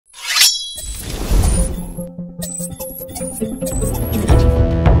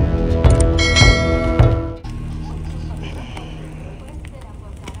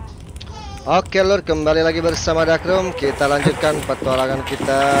Oke lur, kembali lagi bersama Dakrum. Kita lanjutkan petualangan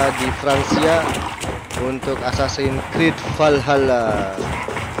kita di Fransia untuk Assassin's Creed Valhalla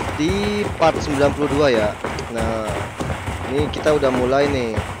di part 92 ya. Nah, ini kita udah mulai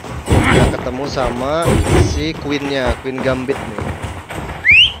nih. Kita ketemu sama si Queen-nya, Queen Gambit nih.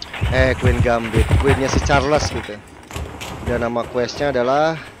 Queen Gambit, Queen-nya si Charles gitu. Dan nama questnya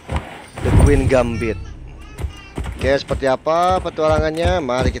adalah The Queen Gambit. Oke, seperti apa petualangannya?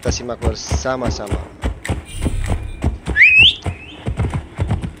 Mari kita simak bersama-sama.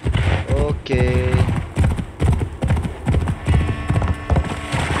 Oke.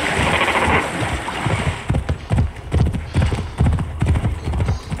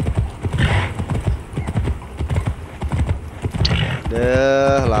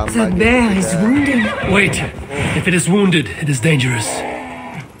 Lama The bear is wounded. Wait. If it is wounded, it is dangerous.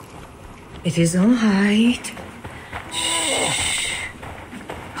 It is all right.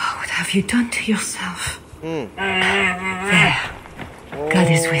 What have you done to yourself? There. God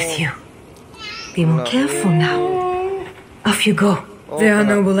is with you. Be more careful now. Off you go. They are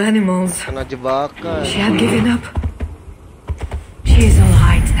noble animals. Kena jebakan. She had given up. She is all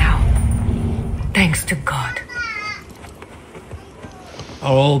right now. Thanks to God.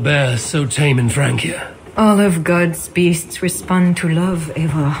 Are all bears so tame in Francia? All of God's beasts respond to love,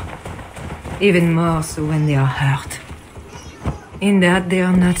 Eivor. Even more so when they are hurt. In that they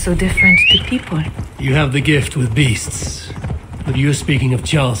are not so different to people. You have the gift with beasts. But you're speaking of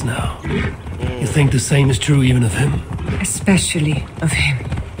Charles now. You think the same is true even of him? Especially of him.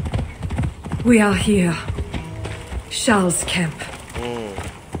 We are here. Charles' camp.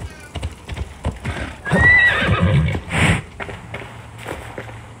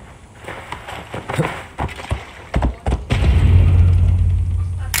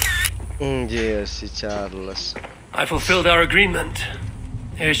 Yes, si Charles. I fulfilled our agreement.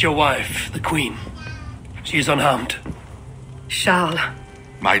 Here's your wife, the Queen. She is unharmed. Charles.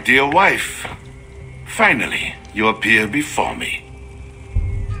 My dear wife, finally you appear before me.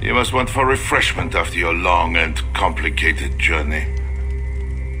 You must want for refreshment after your long and complicated journey.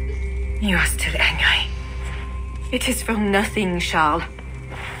 You are still angry. It is for nothing, Charles.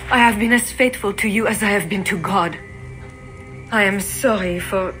 I have been as faithful to you as I have been to God. I am sorry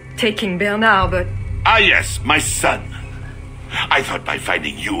for taking Bernard, but... Ah yes, my son. I thought by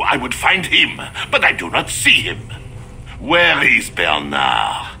finding you I would find him, but I do not see him. Where is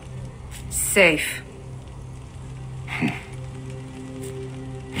Bernard? Safe.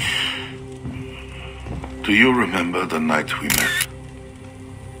 Do you remember the night we met?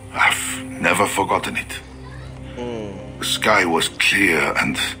 I've never forgotten it. The sky was clear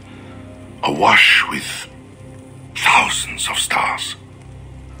and awash with thousands of stars.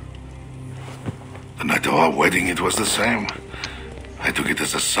 The night of our wedding, it was the same. I took it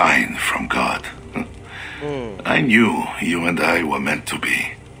as a sign from God. I knew you and I were meant to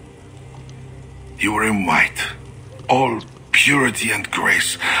be. You were in white, all purity and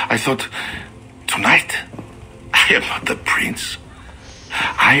grace. I thought, tonight, I am not the prince.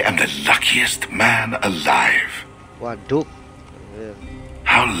 I am the luckiest man alive. Waduh.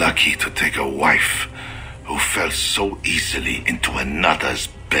 How lucky to take a wife who fell so easily into another's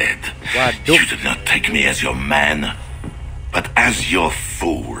bed. Waduh. You did not take me as your man, but as your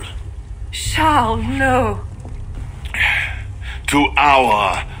fool. Charles, no. To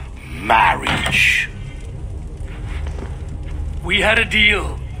our marriage. We had a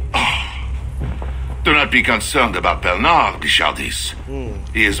deal. Do not be concerned about Bernard, Bichardis.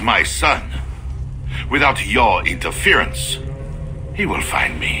 He is my son. Without your interference, he will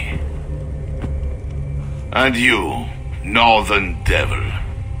find me. And you, northern devil,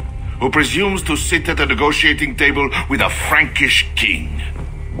 who presumes to sit at a negotiating table with a Frankish king.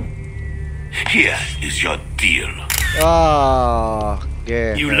 Here is your deal.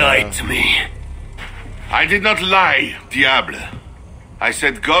 Okay. You lied to me. I did not lie, Diable. I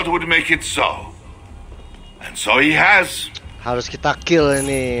said God would make it so. And so he has. Harus kita kill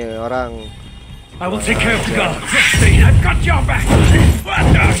ini orang. I will take care of the guards. Stay. I've got your back. What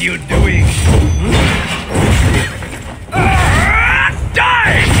are you doing?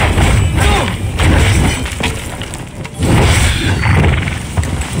 Die!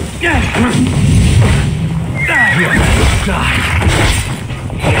 Die.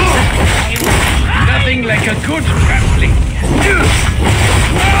 Nothing like a good wrestling.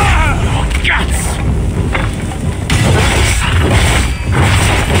 Guts.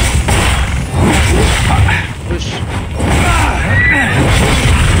 Push.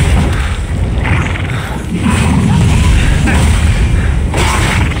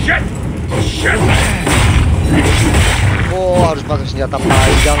 senjata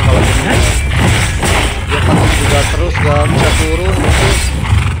panjang kalau begini. Dia pakai juga terus, gak bisa turun terus.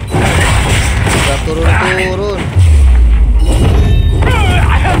 Gak turun-turun.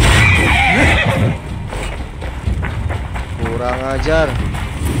 Kurang ajar.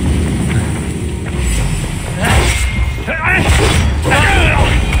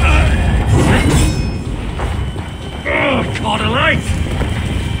 Caught alive!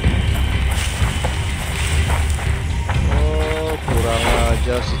 Oh, kurang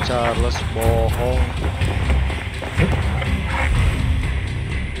ajar si Charles, bohong.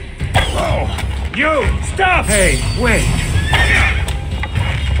 Oh, you! Stop! Hey, wait!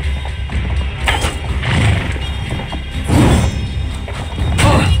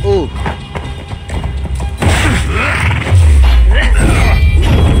 Oh.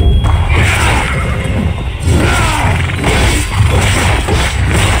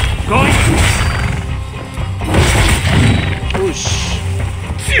 Going! Push.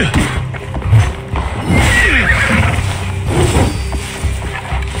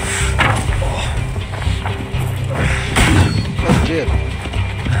 Anjir.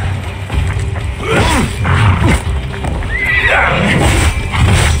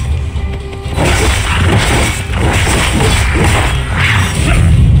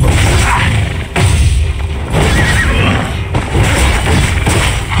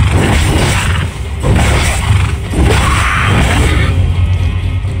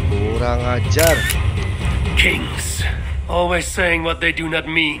 Kurang ajar. Kings, always saying what they do not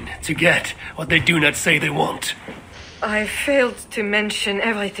mean to get what they do not say they want. I failed to mention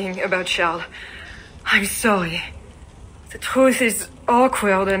everything about Charles. I'm sorry. The truth is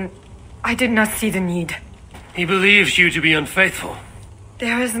awkward and I did not see the need. He believes you to be unfaithful.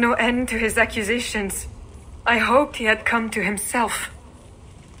 There is no end to his accusations. I hoped he had come to himself.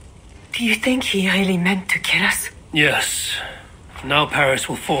 Do you think he really meant to kill us? Yes. Now Paris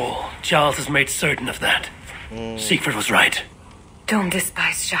will fall. Charles has made certain of that. Sigurd was right. Don't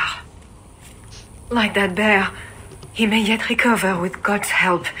despise Charles. Like that bear, he may yet recover with God's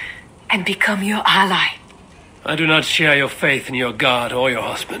help and become your ally. I do not share your faith in your God or your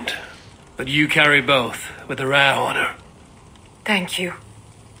husband, but you carry both with a rare honor. Thank you.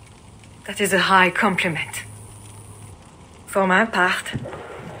 That is a high compliment. For my part,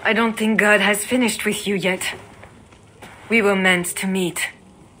 I don't think God has finished with you yet. We were meant to meet.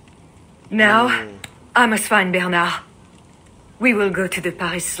 Now, I must find Bernard. We will go to the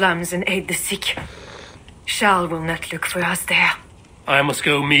Paris slums and aid the sick. Charles will not look for us there. I must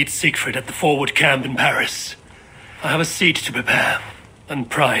go meet Siegfried at the forward camp in Paris. I have a seat to prepare, and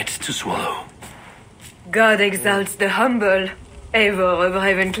pride to swallow. God exalts the humble, Eivor of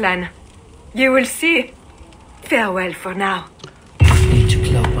Raven Clan. You will see. Farewell for now. I need to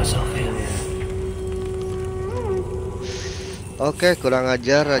clothe myself in. Oke, kurang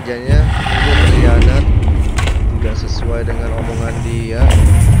ajar rajanya. Dia berkhianat. Tidak sesuai dengan omongan dia.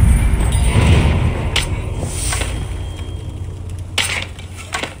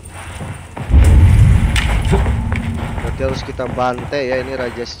 Berarti harus kita bantai ya, ini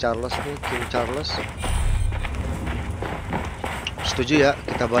Raja Charles nih, King Charles. Setuju ya,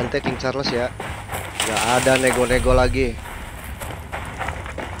 kita bantai King Charles ya. Gak ada nego-nego lagi.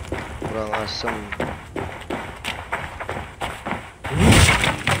 Kurang asem.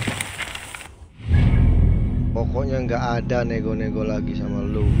 Pokoknya nggak ada nego-nego lagi sama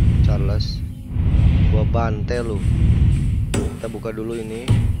lu, Charles. Gua bantai lu. Kita buka dulu ini.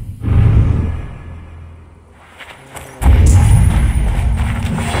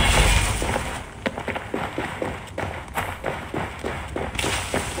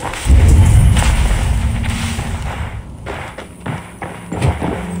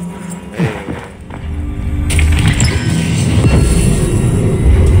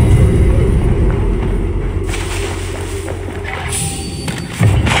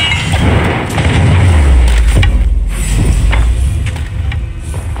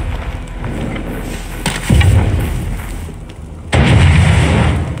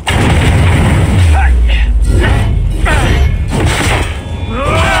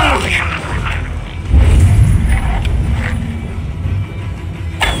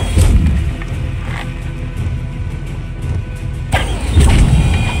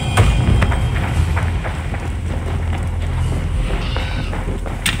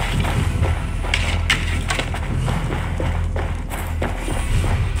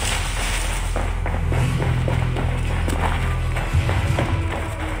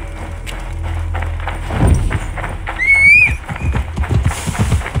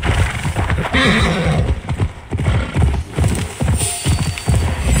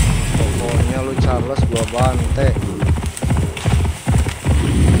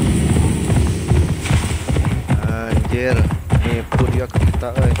 dia ke kita,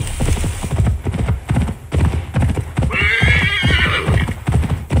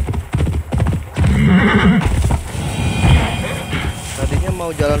 Tadinya mau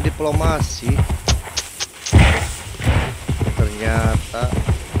jalan diplomasi, ternyata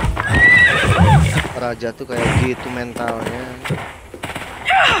raja tuh kayak gitu mentalnya.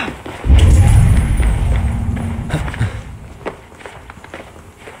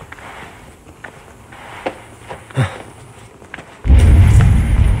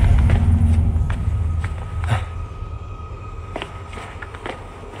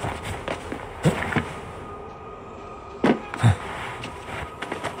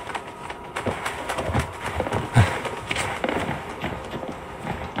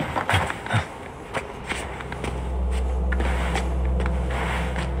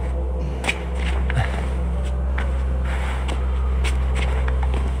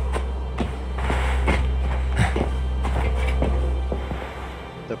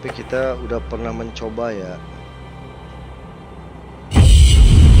 Tapi kita udah pernah mencoba ya.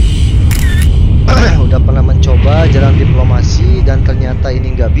 Udah pernah mencoba jalan diplomasi dan ternyata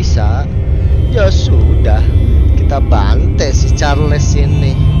ini nggak bisa. Ya sudah, kita bantai si Charles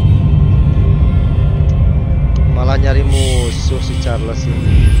ini. Malah nyari musuh si Charles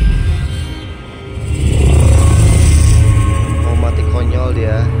ini. Mau mati konyol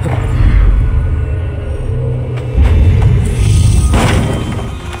dia.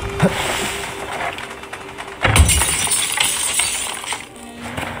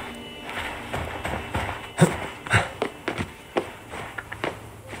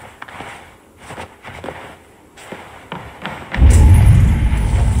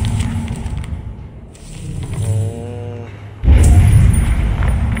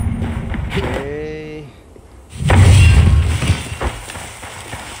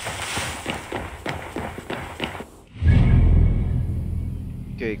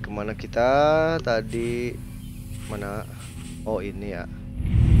 Oke, kemana kita tadi? Mana? Oh ini ya.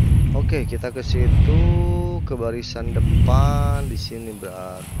 Oke, kita ke situ, ke barisan depan. Di sini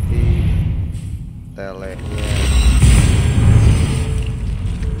berarti teleknya.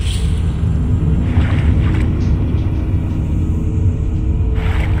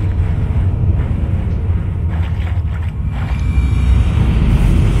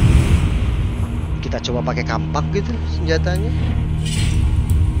 Kita coba pakai kampak gitu senjatanya.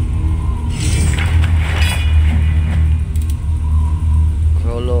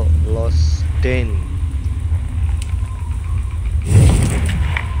 Rolo Lost Den.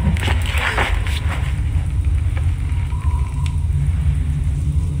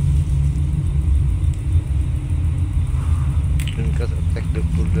 Because attack the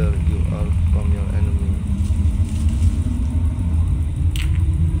further you are from your enemy.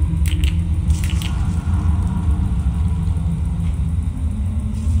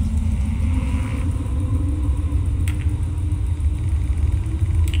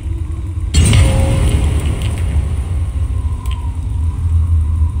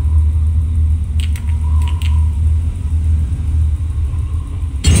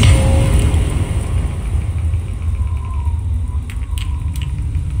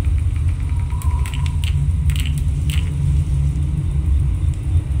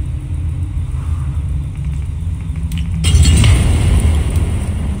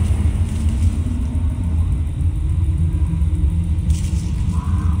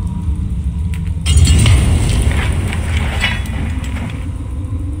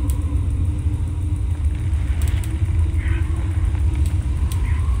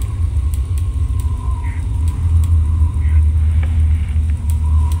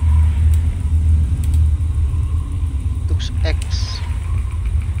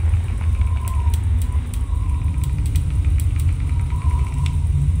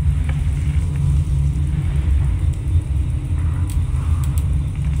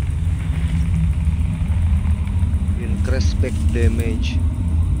 Back damage.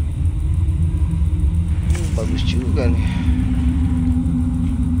 Bagus juga nih.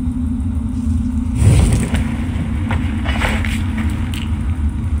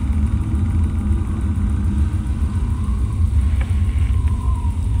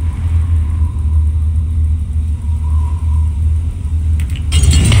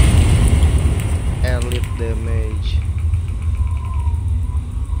 Elite damage.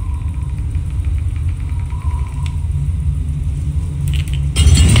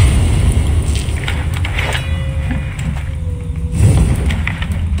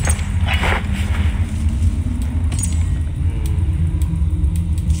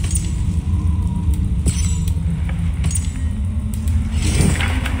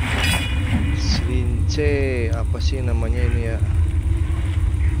 Apa sih namanya ini ya?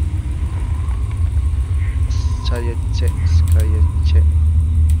 saya cek.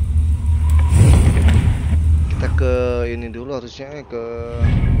 Kita ke ini dulu, harusnya ke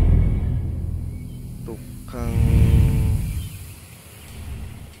tukang.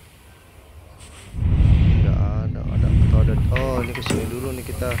 Nggak ada. Oh, ini kesini dulu nih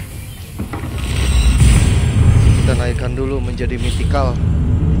kita naikkan dulu menjadi mythical.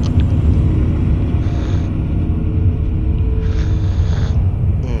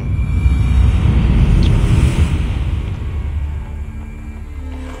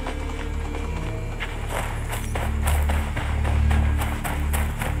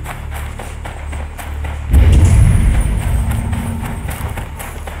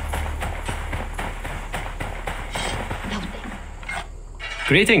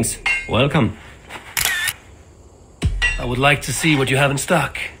 Greetings. Welcome. I would like to see what you have in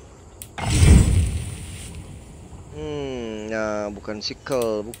stock. Nah, bukan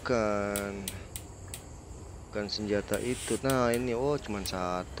sickle, bukan senjata itu. Nah, ini cuman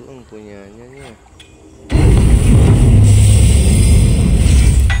satu punyanya nih.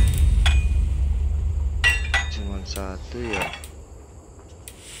 Cuman satu ya.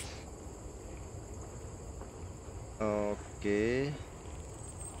 Oke.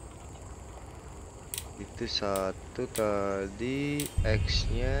 Itu satu tadi,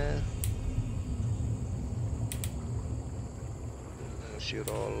 X-nya si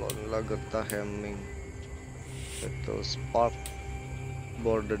Rollon, Lagerta Hemming, Battle Spark,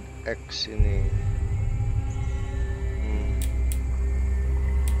 Boarded X ini.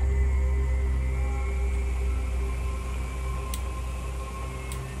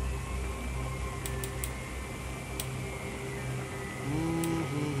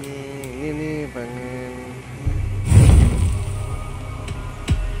 Ini pengen.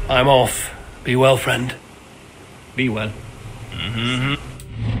 I'm off. Be well, friend. Be well.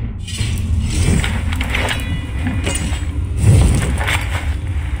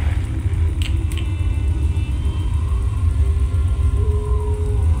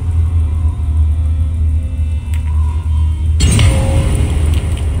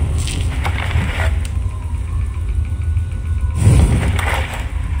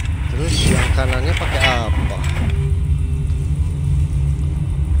 Terus yang kanannya pakai apa?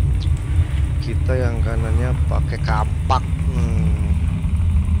 Kita yang kanannya pakai kapak.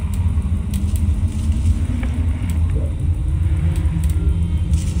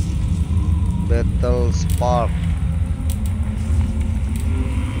 Battle Spark,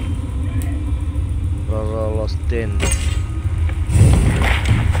 Lost Den.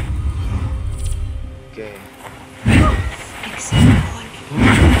 Oke.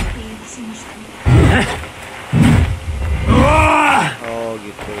 Oh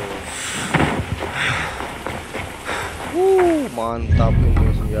gitu. Mantap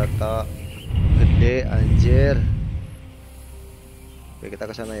ini senjata gede anjir. Oke, kita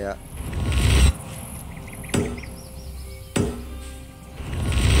ke sana ya.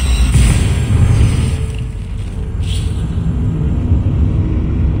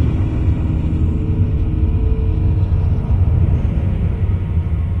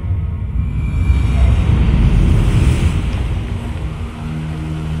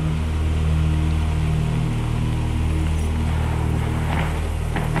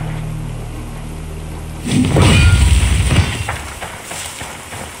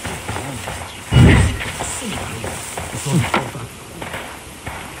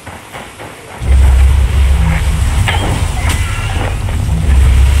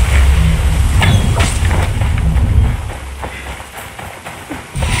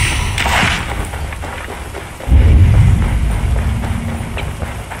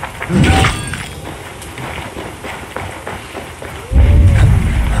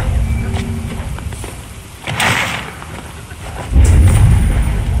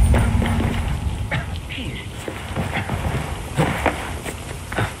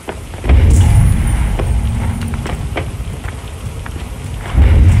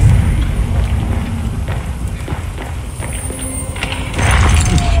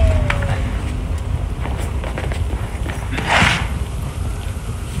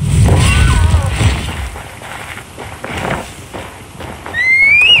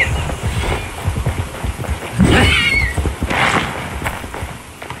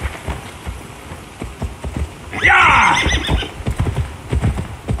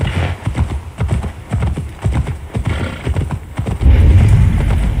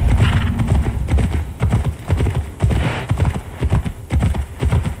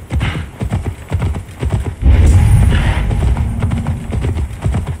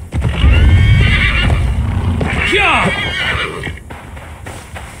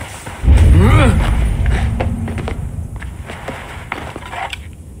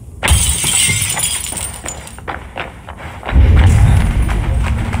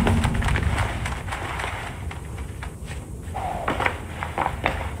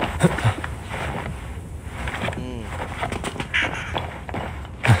 Ini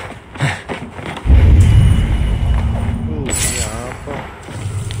apa?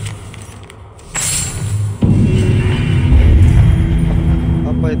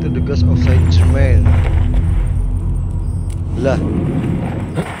 Apa itu the ghost of Sigurd? Lah,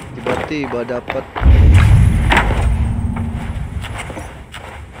 tiba-tiba dapat.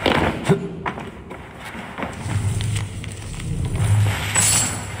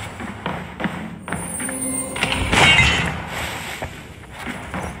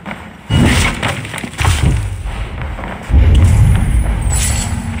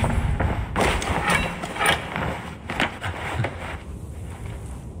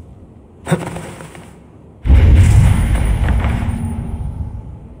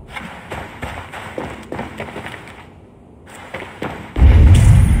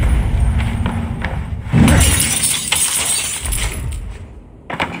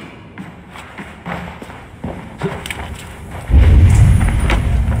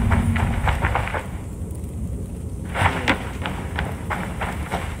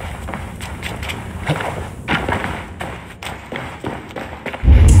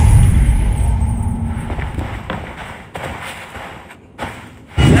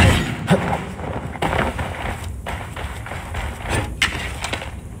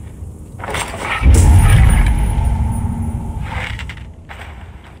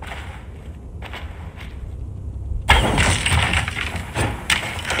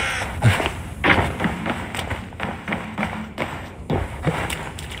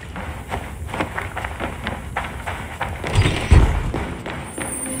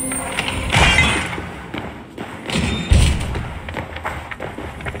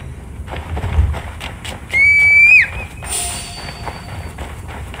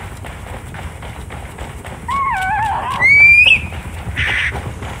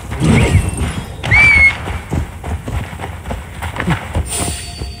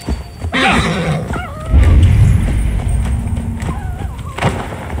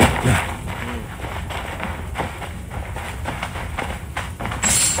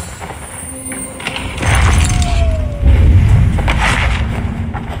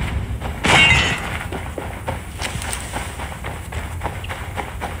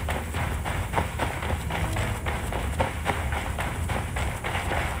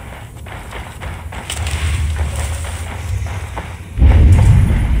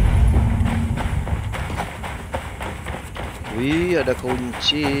 Wih, ada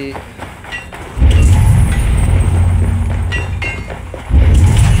kunci.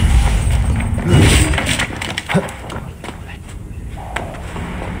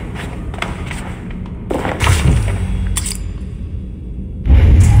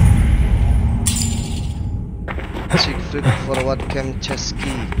 Sigurd forward camp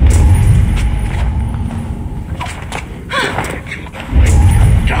Chesky.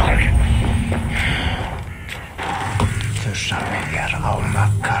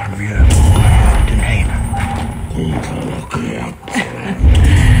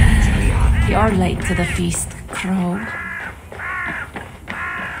 You're late to the feast, Crow.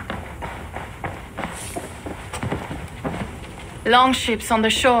 Longships on the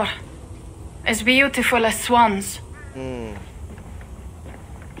shore, as beautiful as swans.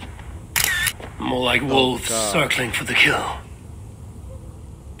 More like wolves circling for the kill.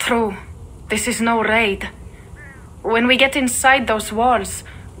 True. This is no raid. When we get inside those walls,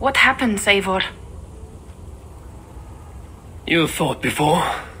 what happens, Eivor? You've fought before,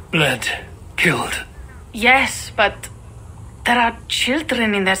 bled, killed. Yes, but there are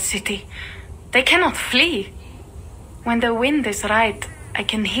children in that city. They cannot flee. When the wind is right, I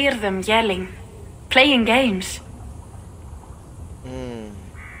can hear them yelling, playing games.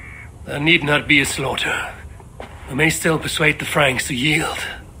 There need not be a slaughter. We may still persuade the Franks to yield,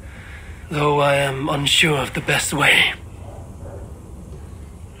 though I am unsure of the best way.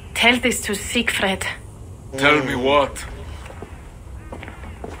 Tell this to Sigfred. Tell me what?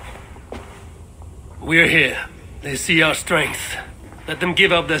 We're here. They see our strength. Let them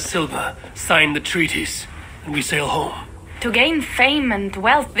give up their silver, sign the treaties, and we sail home. To gain fame and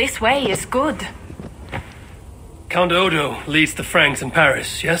wealth this way is good. Count Odo leads the Franks in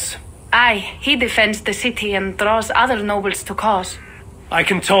Paris, yes? Aye, he defends the city and draws other nobles to cause. I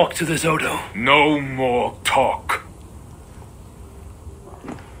can talk to this Odo. No more talk.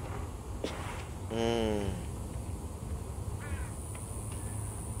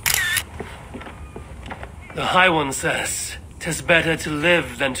 The High One says, 'tis better to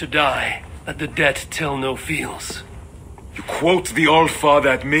live than to die, let the dead tell no feels. You quote the All-Father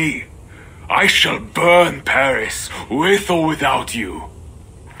at me. I shall burn Paris, with or without you.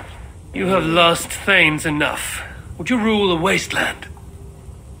 You have lost thanes enough. Would you rule a wasteland?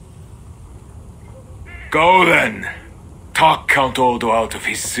 Go then. Talk Count Odo out of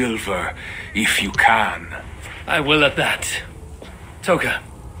his silver, if you can. I will at that. Toka,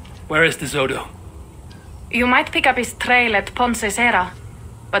 where is this Odo? You might pick up his trail at Ponce Serra,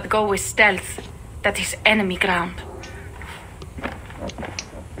 but go with stealth. That is enemy ground.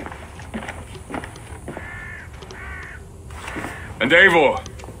 And Eivor,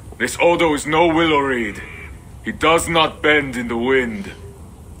 this Odo is no willow reed. He does not bend in the wind.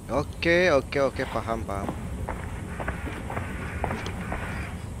 Oke, paham.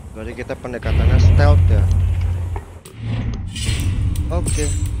 Berarti kita pendekatannya stealth ya. Oke.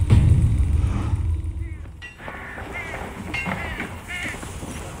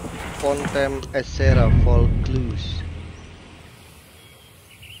 Fontem Esera Volcluse.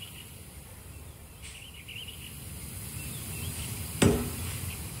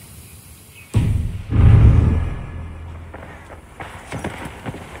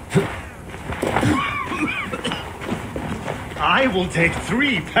 I will take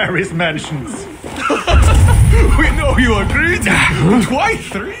 3 Paris mansions. We know you are greedy, but why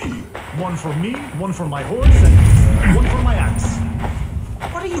 3? 1 for me, 1 for my horse, and 1 for my axe.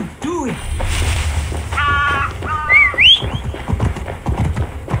 What are you doing?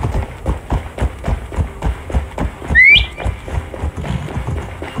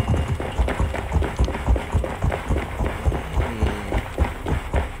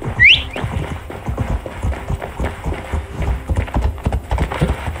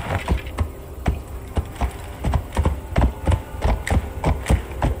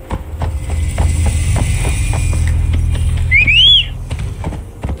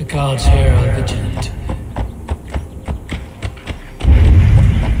 Guards here are vigilant.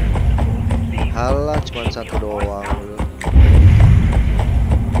 Halah, cuma 1 doang dulu.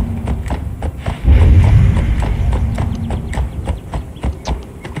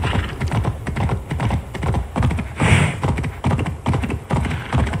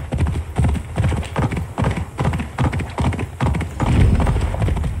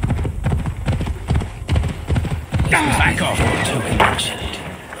 Back off. Token mentioned.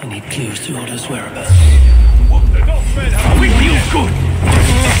 I need clues to Odo's whereabouts. We feel good.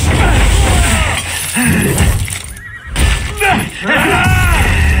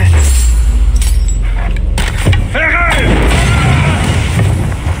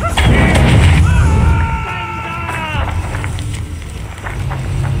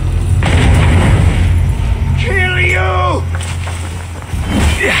 Kill you!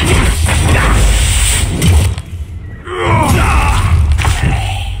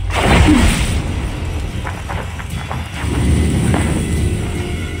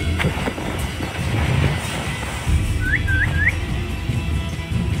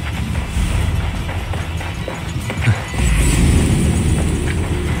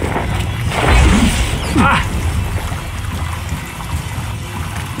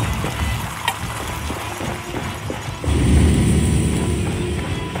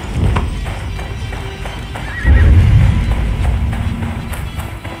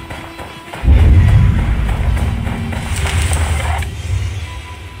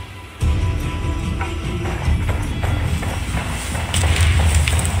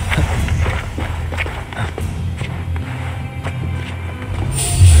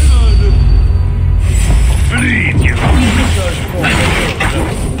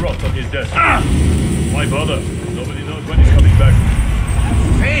 Why bother? Nobody knows when he's coming back.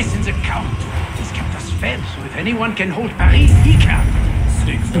 Have faith in the Count. He's kept us fed, so if anyone can hold Paris, he can.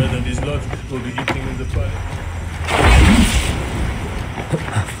 Stick further than his lot will be eating in the fire.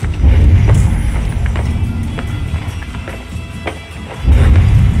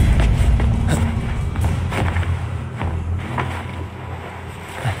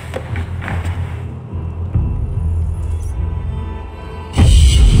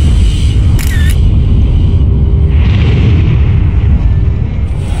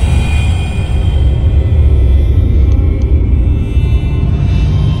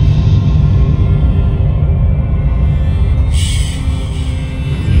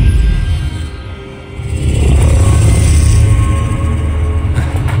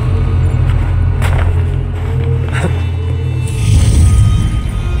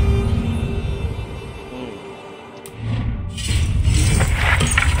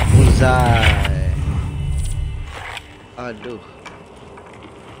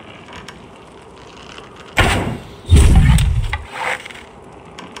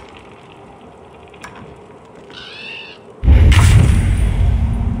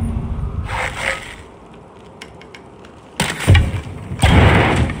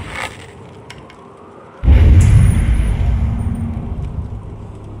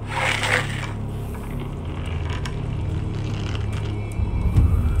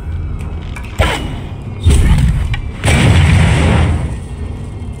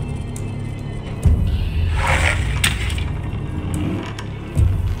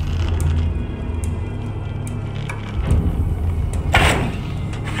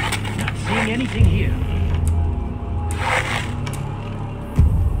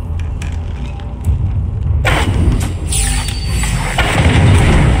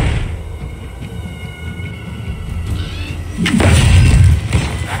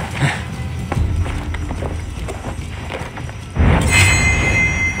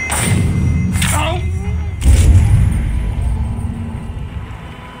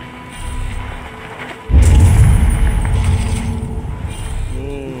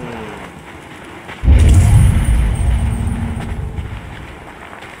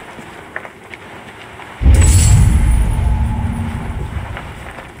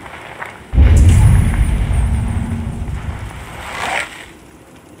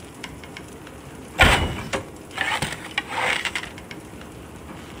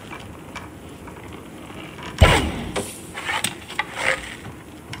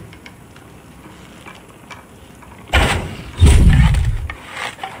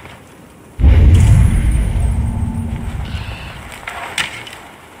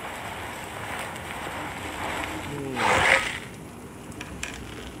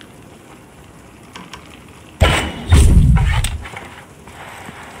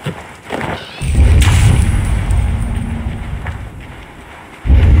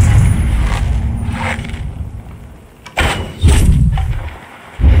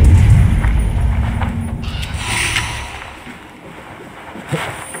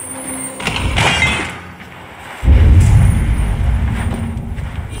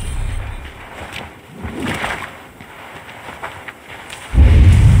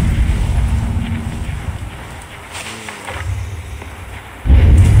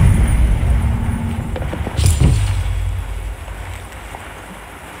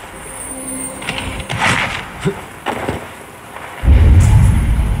 Apa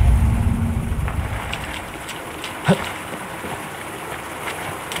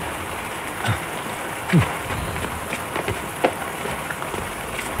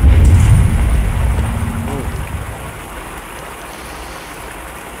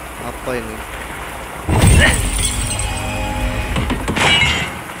ini?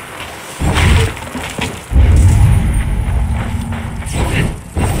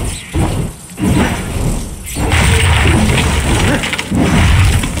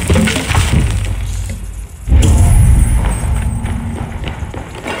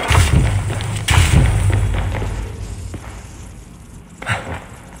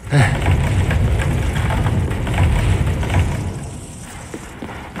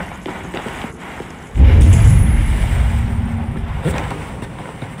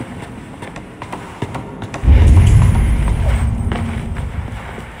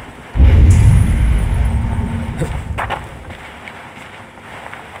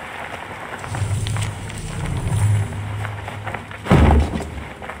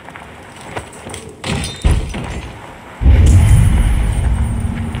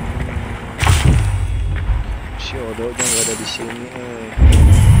 Odoknya nggak ada di sini.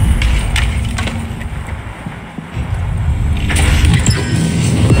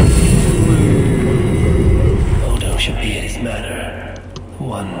 Odo should be at his manor,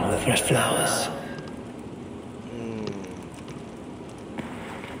 one with fresh flowers.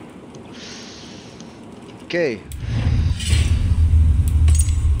 Oke.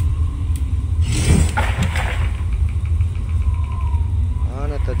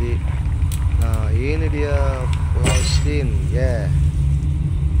 Mana tadi? Nah, ini dia. Austin, yeah.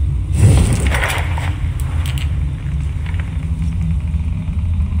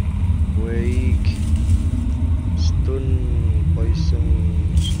 Wake, stun, poison,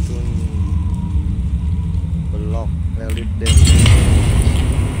 stun, block, elite damage,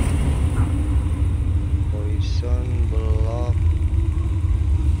 poison, block,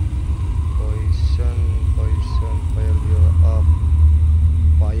 poison, fire heal up,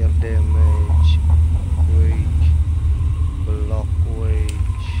 fire damage, wake. Block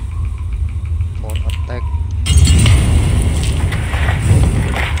wage for attack.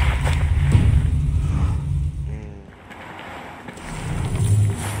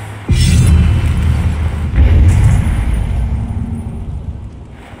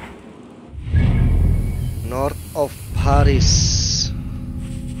 North of Paris.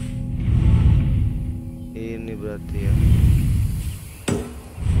 Ini berarti ya.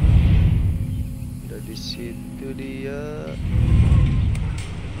 Di situ dia.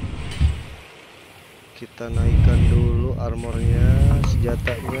 Kita naikkan dulu armornya,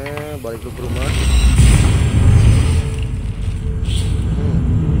 senjatanya, balik dulu ke rumah.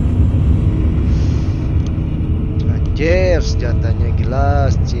 Anjir, senjatanya gila,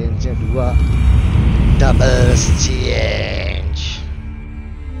 change-nya 2. Double change.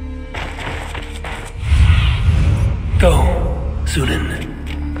 Go, Sunan.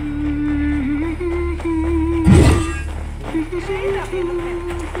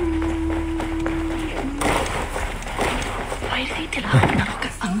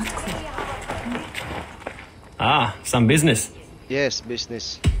 Ah, some business. Yes,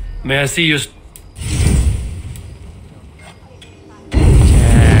 business. May I see you?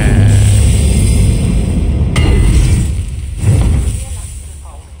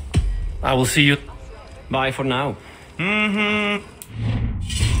 I will see you. Bye for now.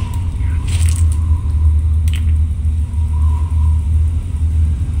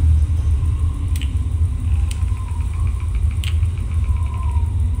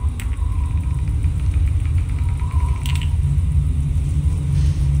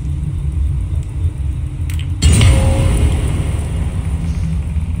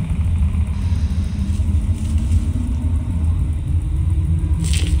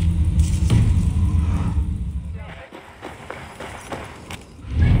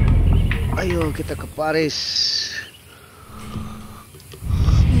 Ayo kita ke Paris.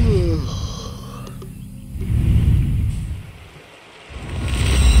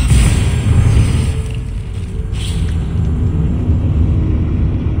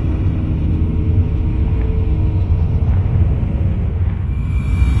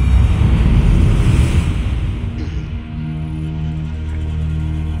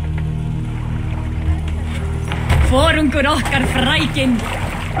 Forungur okkar frækin.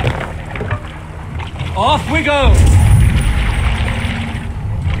 Off we go!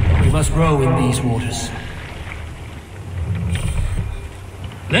 We must row in these waters.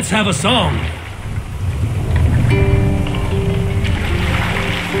 Let's have a song.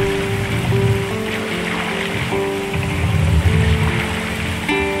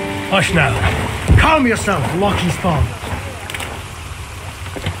 Hush now. Calm yourself, lucky spawn.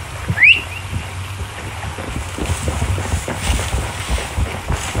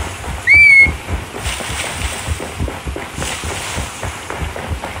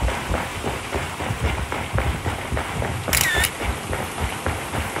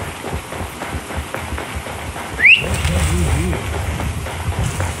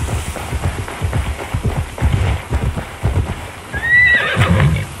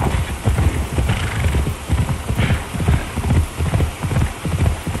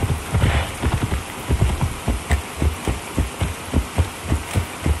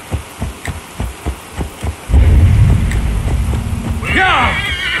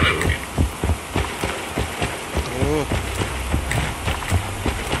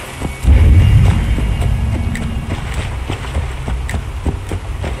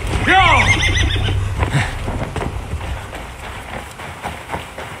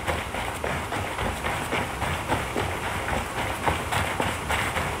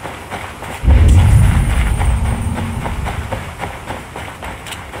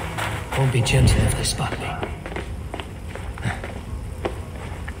 Won't be gentle if they spot me.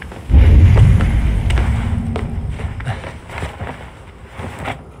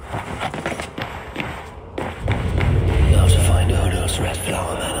 Now to find Odo's red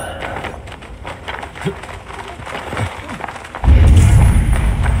flower manor.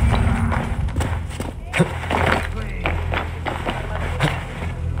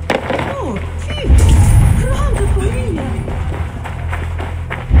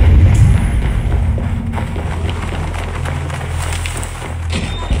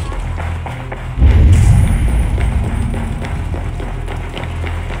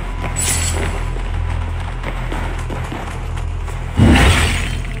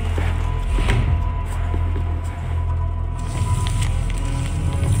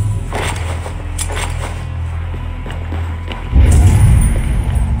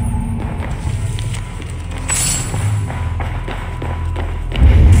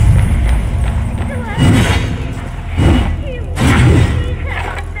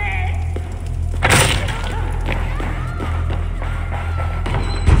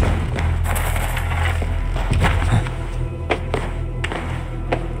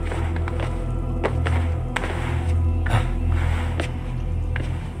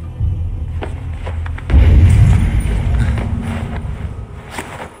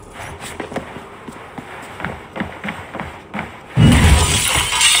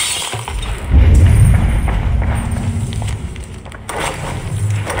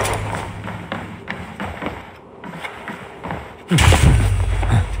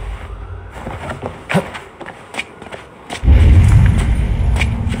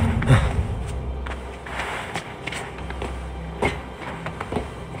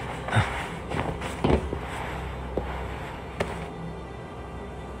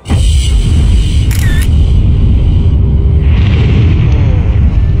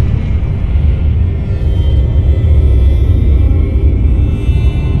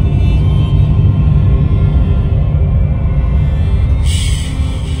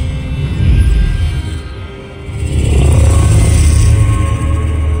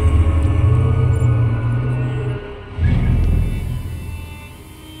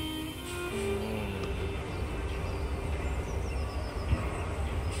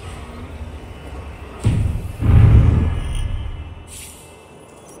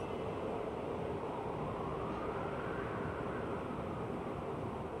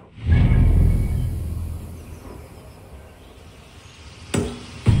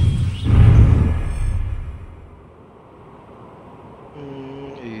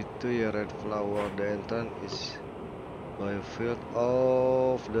 Itu ya, red flower. The entrance is by field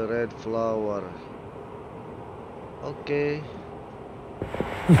of the red flower. Okay.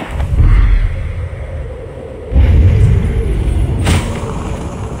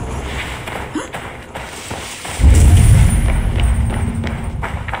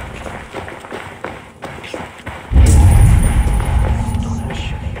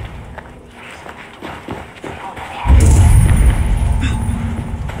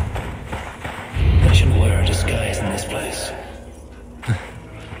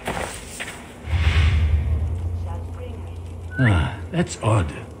 That's odd.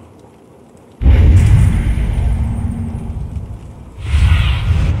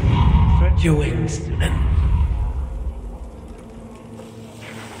 Spread your wings, then.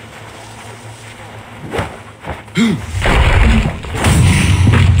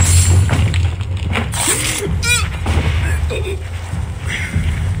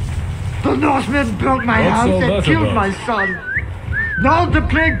 The Northmen built my house and killed my son. Now the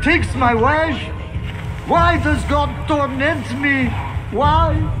plague takes my wife. Why does God torment me?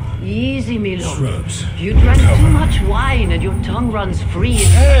 Why? Easy, Milo. Shrubs. You drank too much wine and your tongue runs free.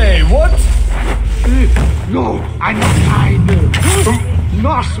 Hey, what? No, I'm not fine.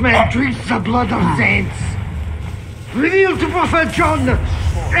 Norseman drinks the blood of saints. Reveal to Prophet John.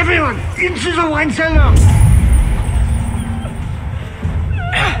 Everyone, into the wine cellar.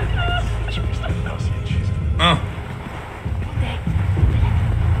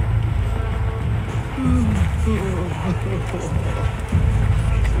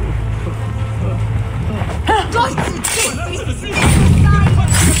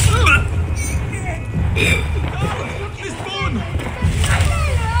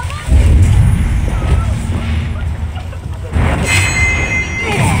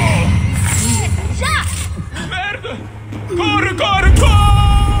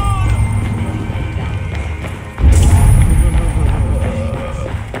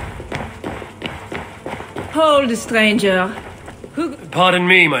 Hold, stranger. Pardon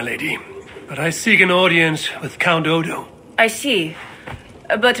me, my lady, but I seek an audience with Count Odo. I see.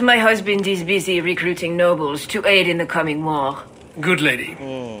 But my husband is busy recruiting nobles to aid in the coming war. Good lady,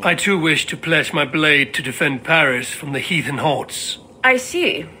 I too wish to pledge my blade to defend Paris from the heathen hordes. I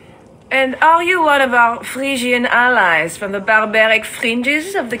see. And are you one of our Frisian allies from the barbaric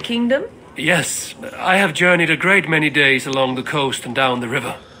fringes of the kingdom? Yes, I have journeyed a great many days along the coast and down the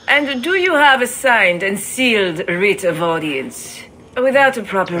river. And do you have a signed and sealed writ of audience? Without a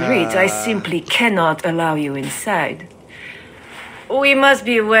proper writ, I simply cannot allow you inside. We must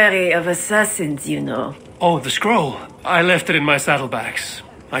be wary of assassins, you know. Oh, the scroll. I left it in my saddlebags.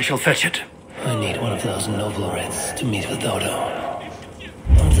 I shall fetch it. I need one of those noble writs to meet with Odo.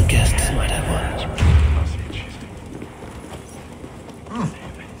 One of the guests might have one.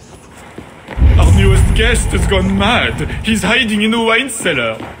 Our newest guest has gone mad. He's hiding in the wine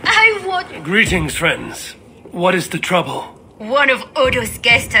cellar. I want... Greetings, friends. What is the trouble? One of Odo's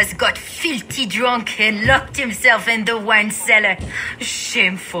guests has got filthy drunk and locked himself in the wine cellar.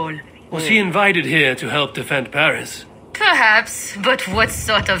 Shameful. Was he invited here to help defend Paris? Perhaps, but what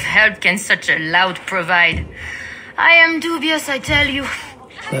sort of help can such a lout provide? I am dubious, I tell you.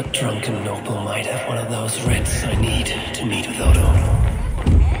 That drunken noble might have one of those writs I need to meet with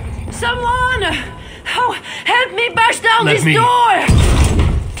Odo. Someone! Oh, help me bash down Let this me. door!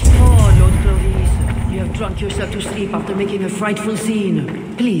 Oh, Lord Clovis, you have drunk yourself to sleep after making a frightful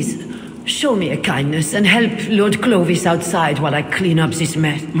scene. Please, show me a kindness and help Lord Clovis outside while I clean up this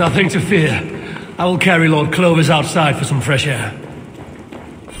mess. Nothing to fear. I will carry Lord Clovis outside for some fresh air.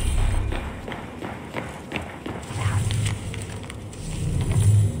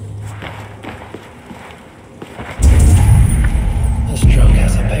 This drunk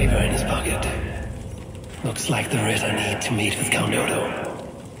has a paper in his pocket. Looks like the writ I need to meet with Count Odo.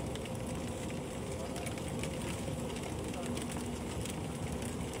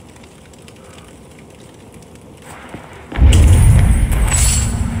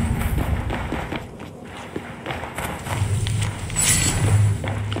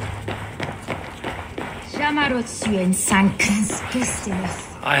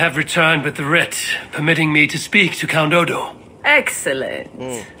 I have returned with the writ, permitting me to speak to Count Odo.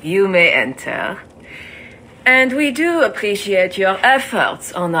 Excellent. You may enter. And we do appreciate your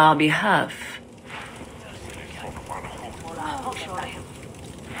efforts on our behalf.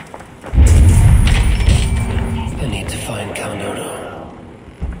 I need to find Count Odo.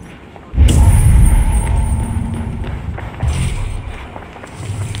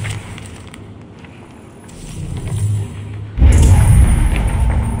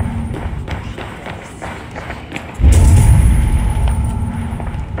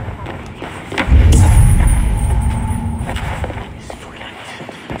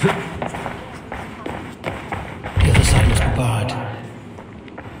 The other side must be barred.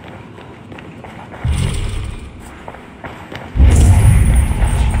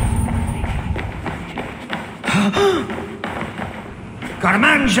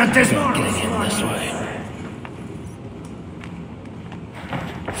 Garmanja Getting in this way.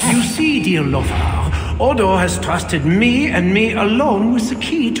 You see, dear Lothar, Odo has trusted me and me alone with the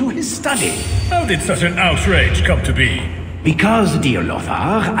key to his study. How did such an outrage come to be? Because, dear Lothar,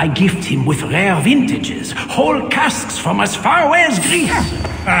 I gift him with rare vintages, whole casks from as far away as Greece.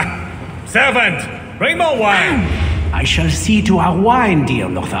 Servant, bring more wine. I shall see to our wine, dear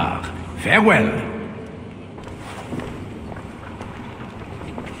Lothar. Farewell.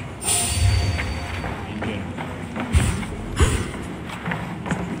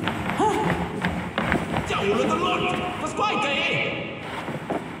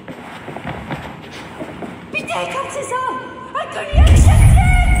 Bitte, kommt sie so!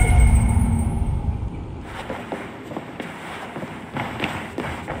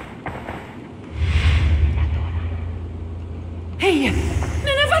 Hej!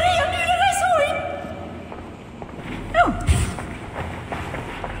 Men vad är det nu där så? Oh.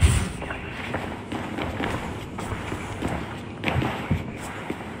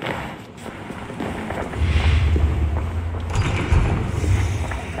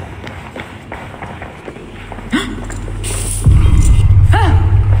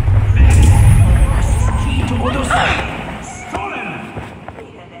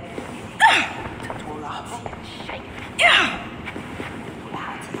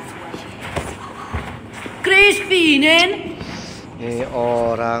 Crispinen! Ini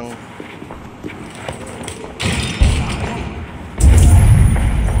orang.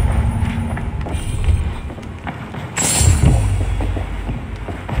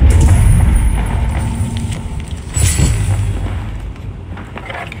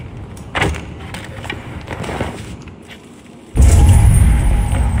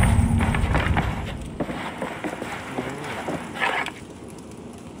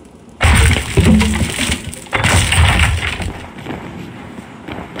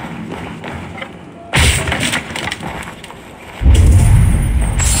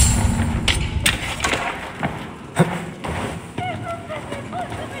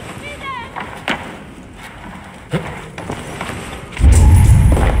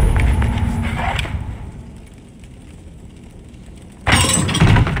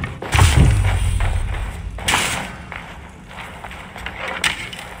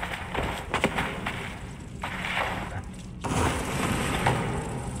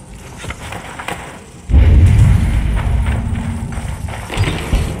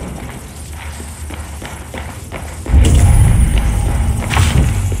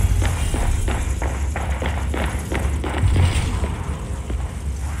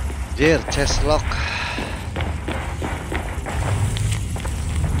 Dear chest lock.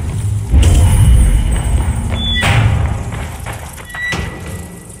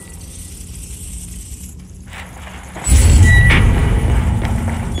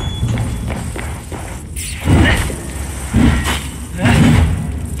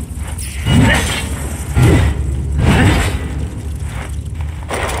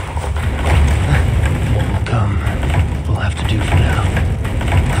 Come. We'll have to do for now.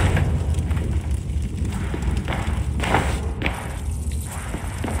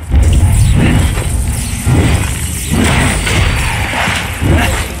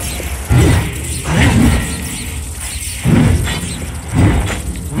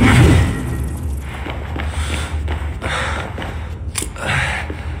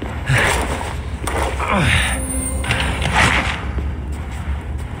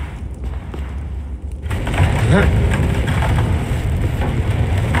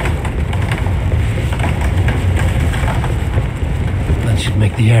 That should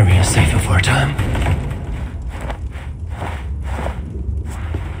make the area safer for a time.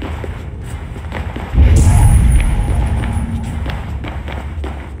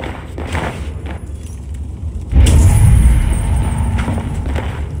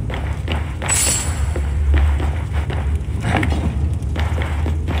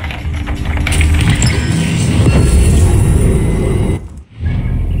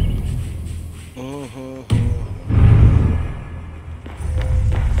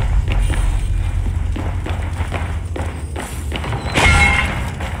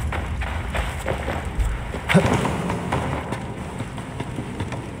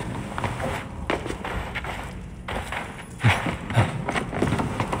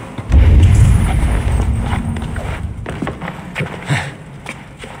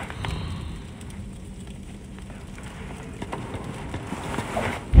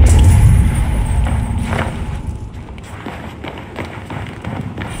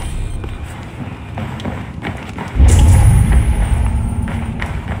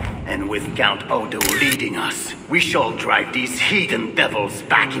 With Count Odo leading us, we shall drive these heathen devils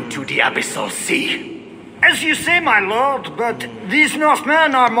back into the abyssal sea. As you say, my lord, but these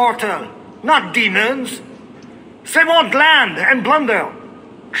Northmen are mortal, not demons. They want land and plunder.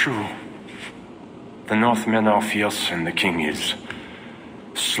 True. The Northmen are fierce and the king is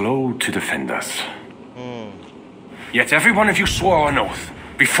slow to defend us. Yet every one of you swore an oath,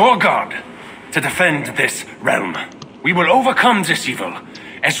 before God, to defend this realm. We will overcome this evil,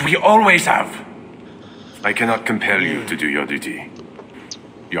 as we always have. I cannot compel you to do your duty.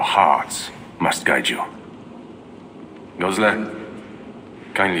 Your hearts must guide you. Gosle,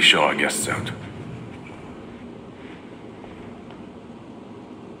 kindly show our guests out.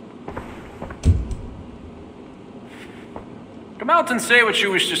 Come out and say what you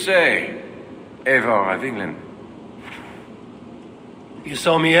wish to say, Eivor of England. You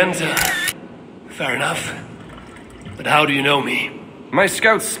saw me enter. Fair enough. But how do you know me? My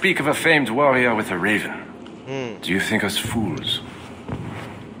scouts speak of a famed warrior with a raven. Do you think us fools?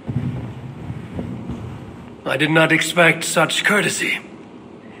 I did not expect such courtesy.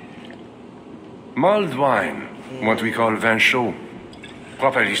 Mulled wine, what we call vin chaud.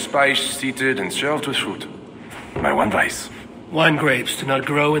 Properly spiced, seated, and served with fruit. My one vice. Wine grapes do not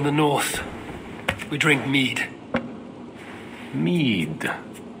grow in the north. We drink mead. Mead.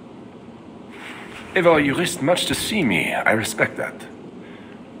 Eivor, you risked much to see me. I respect that.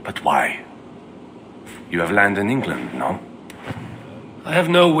 But why? You have land in England, no? I have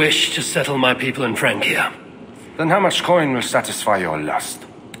no wish to settle my people in Francia. Then how much coin will satisfy your lust?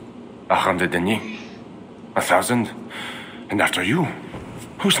 100 deniers? 1,000? And after you,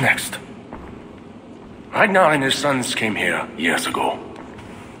 who's next? Ragnar and his sons came here years ago.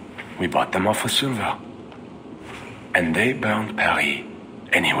 We bought them off for silver. And they burned Paris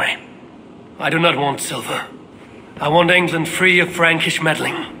anyway. I do not want silver. I want England free of Frankish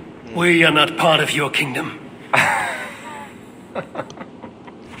meddling. We are not part of your kingdom.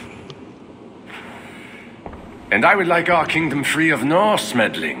 And I would like our kingdom free of Norse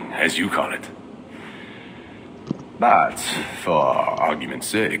meddling, as you call it. But, for argument's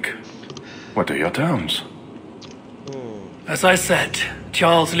sake, what are your terms? As I said,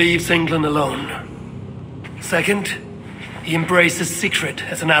 Charles leaves England alone. Second, he embraces Sigurd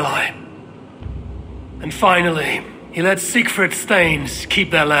as an ally. And finally, he lets Siegfried's Thanes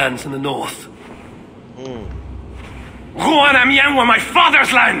keep their lands in the north. Rouen and Amiens were my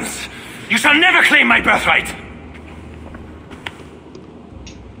father's lands! You shall never claim my birthright!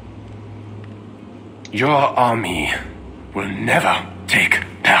 Your army will never take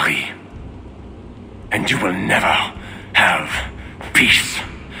Paris. And you will never have peace.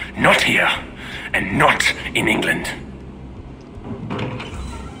 Not here, and not in England.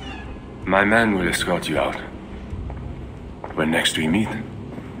 My men will escort you out. When next we meet,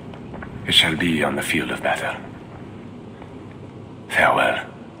 it shall be on the field of battle. Farewell.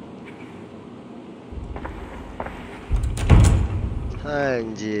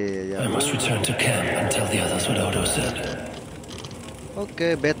 Anjir, I must return to camp and tell the others what Odo said.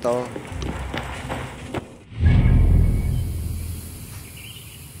 Okay, battle.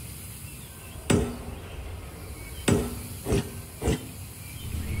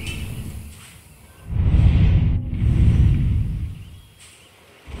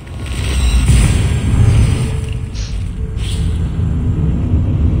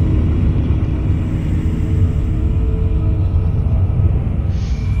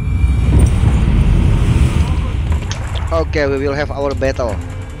 Okay, we will have our battle.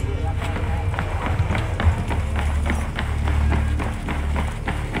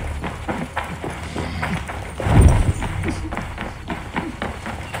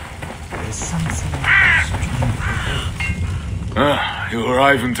 You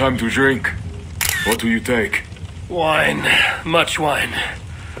arrive in time to drink. What do you take? Wine. Much wine.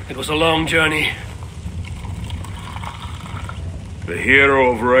 It was a long journey. The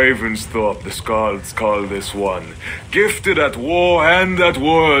hero of Ravensthorpe, the Skalds call this one. Gifted at war and at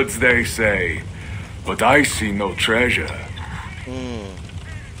words, they say. But I see no treasure.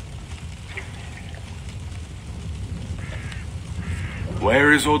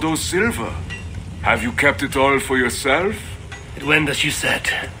 Where is Odo's silver? Have you kept it all for yourself? It went as you said.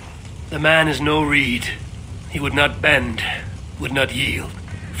 The man is no reed. He would not bend, would not yield.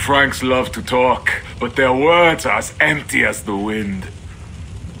 Franks love to talk, but their words are as empty as the wind.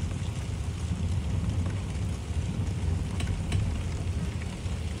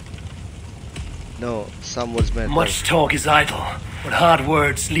 No, some words matter. Much talk is idle, but hard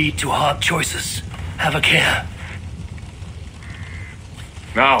words lead to hard choices. Have a care.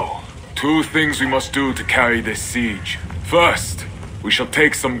 Now, two things we must do to carry this siege. First, we shall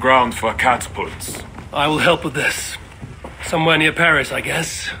take some ground for catapults. I will help with this. Somewhere near Paris, I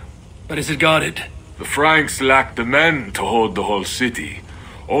guess. But is it guarded? The Franks lack the men to hold the whole city.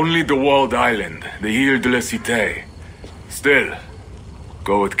 Only the walled island, the Ile de la Cité. Still,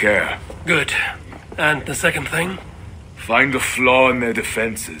 go with care. Good. And the second thing? Find a flaw in their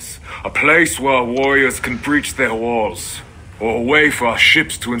defenses. A place where our warriors can breach their walls. Or a way for our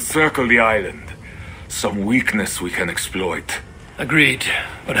ships to encircle the island. Some weakness we can exploit. Agreed.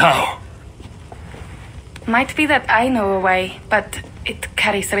 But how? Might be that I know a way, but it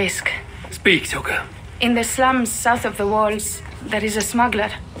carries risk. Speak, Toka. In the slums south of the walls, there is a smuggler.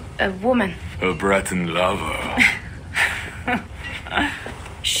 A woman. A Breton lover.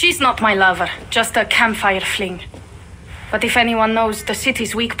 She's not my lover, just a campfire fling. But if anyone knows the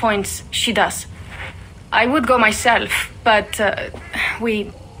city's weak points, she does. I would go myself, but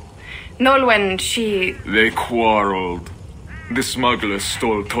Nolwenn, she... They quarreled. The smuggler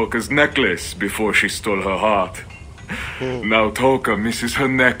stole Toka's necklace before she stole her heart. Now Toka misses her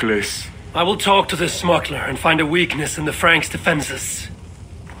necklace. I will talk to this smuggler and find a weakness in the Franks' defenses.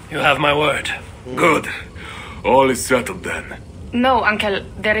 You have my word. Good. All is settled then. No, Uncle,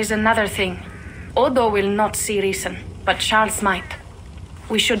 there is another thing. Odo will not see reason, but Charles might.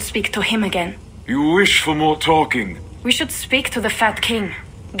 We should speak to him again. You wish for more talking? We should speak to the Fat King.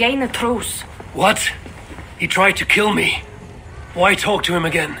 Gain a truce. What? He tried to kill me. Why talk to him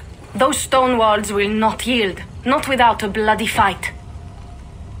again? Those stone walls will not yield. Not without a bloody fight.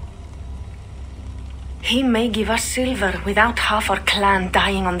 He may give us silver without half our clan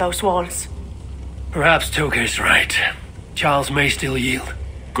dying on those walls. Perhaps Toka is right. Charles may still yield.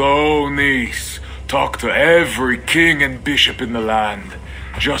 Go, niece. Talk to every king and bishop in the land.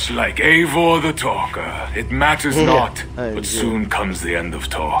 Just like Eivor the Talker. It matters not, but soon comes the end of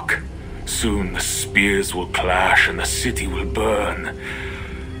talk. Soon the spears will clash and the city will burn.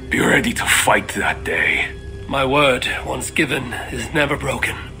 Be ready to fight that day. My word, once given, is never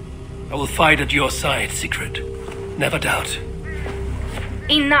broken. I will fight at your side, Sigurd. Never doubt.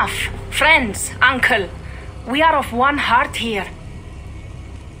 Enough! Friends, uncle. We are of one heart here.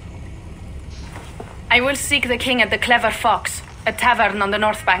 I will seek the king at the Clever Fox, a tavern on the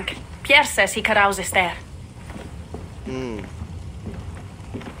north bank. Pierre says he carouses there.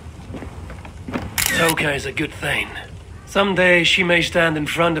 Toka is a good thing. Someday she may stand in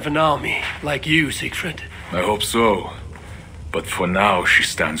front of an army, like you, Sigurd. I hope so. But for now, she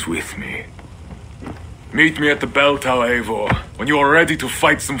stands with me. Meet me at the bell tower, Eivor, when you are ready to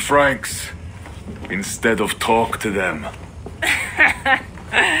fight some Franks. Instead of talk to them.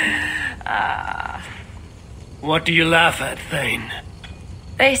 What do you laugh at, Thane?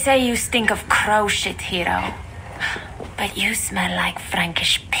 They say you stink of crow shit, hero. But you smell like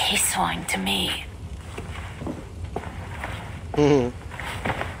Frankish piss wine to me. We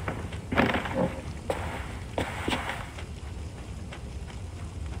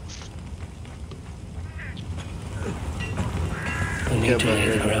need to lay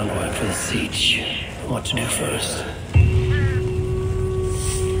the groundwork for the siege. What to do first?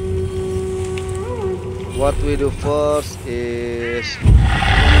 What we do first is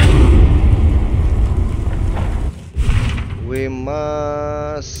we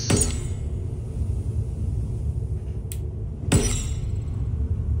must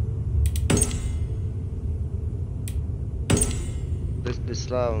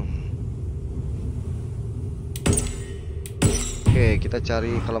Islam. Oke, kita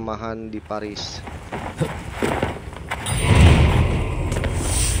cari kelemahan di Paris.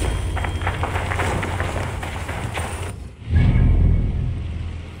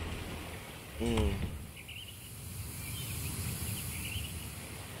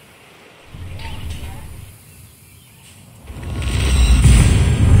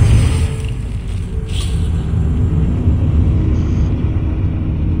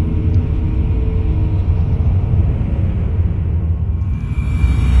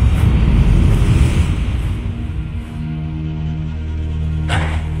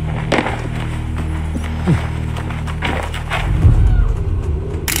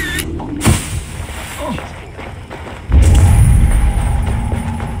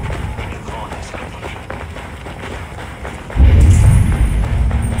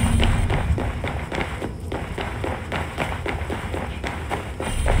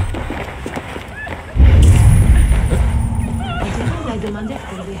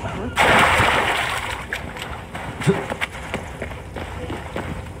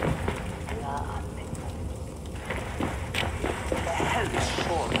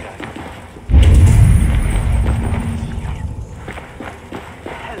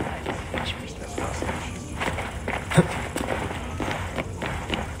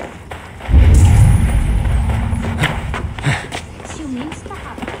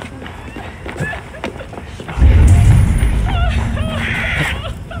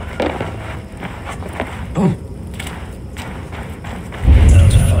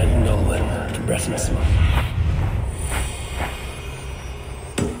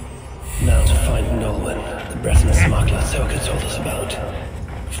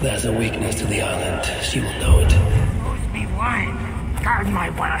 There's a weakness to the island. She will know it. Must be wine. Guard my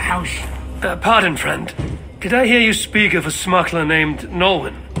warehouse. Pardon, friend. Did I hear you speak of a smuggler named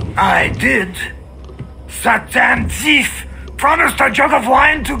Nolwenn? I did. That damn thief promised a jug of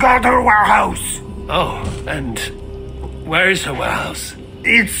wine to guard her warehouse. Oh, and where is her warehouse?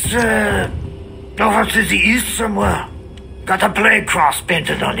 It's over to the east somewhere. Got a plague cross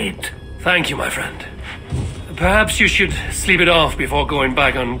painted on it. Thank you, my friend. Perhaps you should sleep it off before going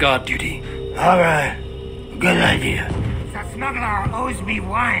back on guard duty. Alright. Good idea. The smuggler owes me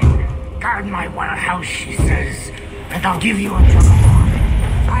wine. Guard my warehouse, she says. And I'll give you a drug of wine.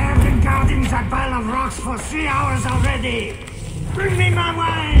 I have been guarding that pile of rocks for 3 hours already. Bring me my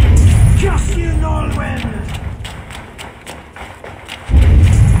wine. Just you know when.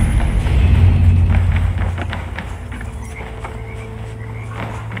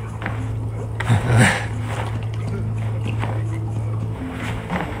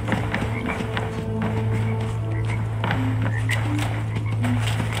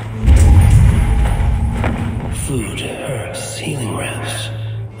 Food, herbs, healing wraps.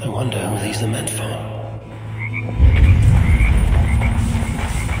 I wonder who these are meant for.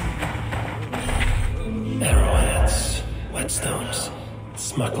 Arrowheads, whetstones,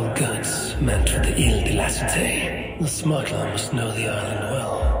 smuggled goods meant for the Ile de la Cité. The smuggler must know the island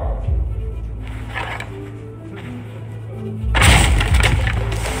well.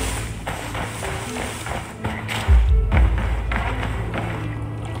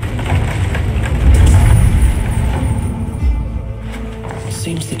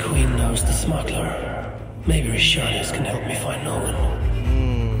 Seems the Queen knows the smuggler. Maybe Rishanis can help me find Nolan.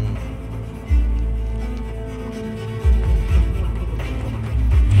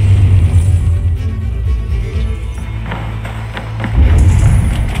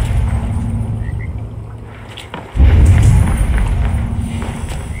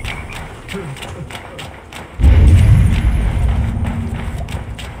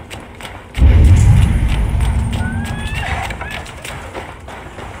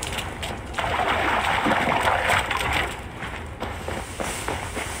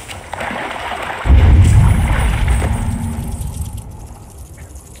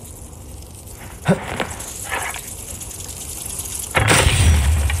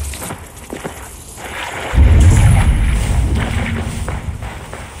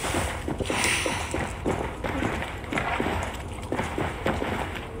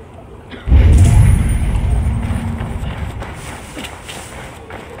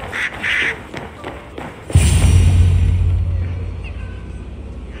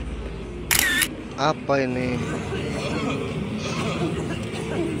 Apa ini?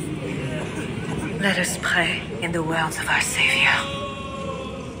 Let us pray in the words of our Savior.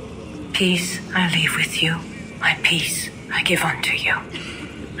 Peace I leave with you, my peace I give unto you.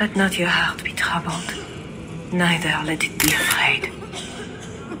 Let not your heart be troubled, neither let it be afraid.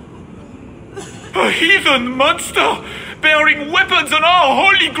 A heathen monster, bearing weapons on our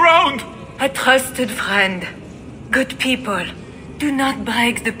holy ground! A trusted friend, good people, do not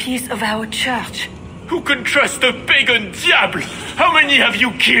break the peace of our church. Who can trust a pagan diable? How many have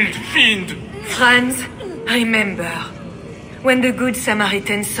you killed, fiend? Friends, remember, when the good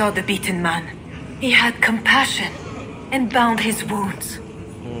Samaritan saw the beaten man, he had compassion and bound his wounds.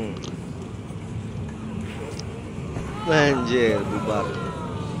 Anjir, bubar.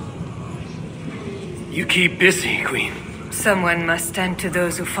 You keep busy, Queen. Someone must tend to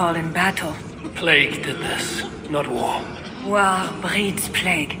those who fall in battle. Plague did this, not war. War breeds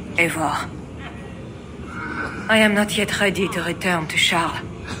plague, Eivor. I am not yet ready to return to Charles,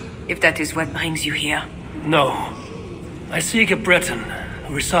 if that is what brings you here. No. I seek a Breton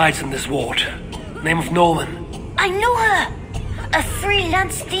who resides in this ward. Name of Nolan. I know her! A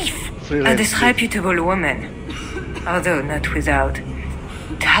freelance thief. A disreputable woman, although not without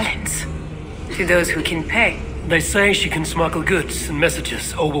talents. To those who can pay. They say she can smuggle goods and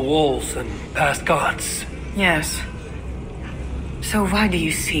messages over walls and past guards. Yes. So why do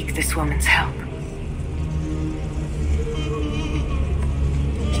you seek this woman's help?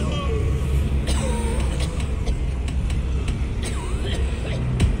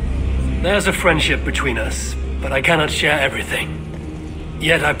 There's a friendship between us, but I cannot share everything.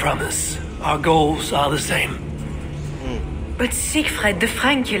 Yet I promise, our goals are the same. But Siegfried the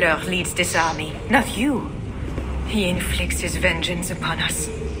Frank killer leads this army, not you. He inflicts his vengeance upon us,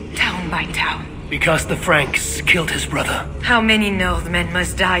 town by town. Because the Franks killed his brother. How many Northmen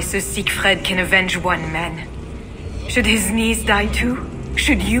must die so Siegfried can avenge one man? Should his niece die too?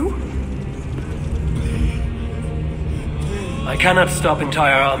 Should you? I cannot stop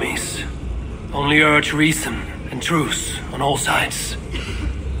entire armies. Only urge reason and truce on all sides.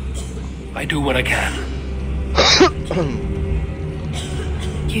 I do what I can.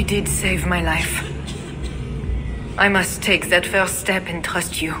 You did save my life. I must take that first step and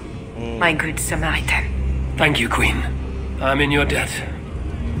trust you, my good Samaritan. Thank you, Queen. I'm in your debt.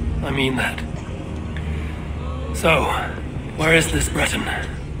 I mean that. So, where is this Breton?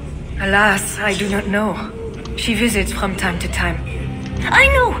 Alas, I do not know. She visits from time to time. I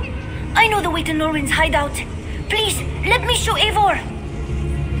know the way to Norwin's hideout. Please, let me show Eivor.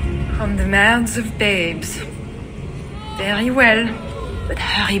 On the mouths of babes. Very well. But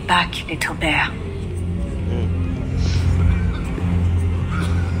hurry back, little bear.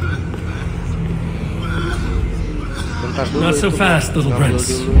 Not so fast, little prince.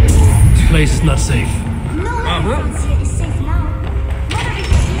 This place is not safe.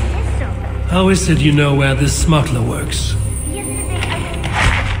 How is it you know where this smuggler works?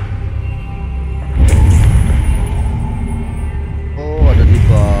 Oh, ada di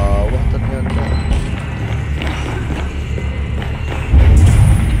bawah ternyata.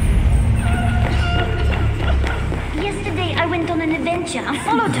 Yesterday I went on an adventure and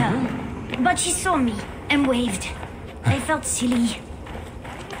followed her. But she saw me and waved. I felt silly.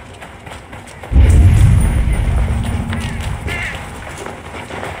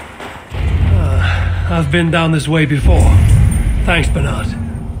 I've been down this way before. Thanks, Bernard.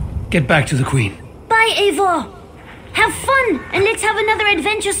 Get back to the Queen. Bye, Eivor. Have fun, and let's have another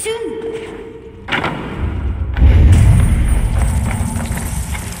adventure soon.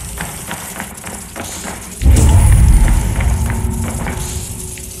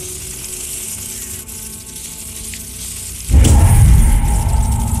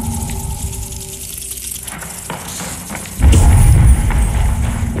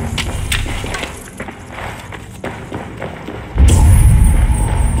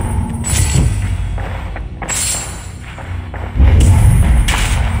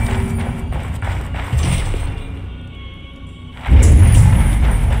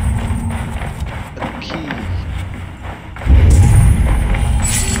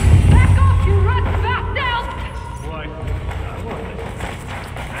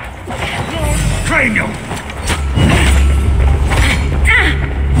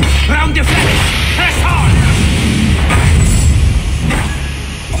 Round the fence! Press hard!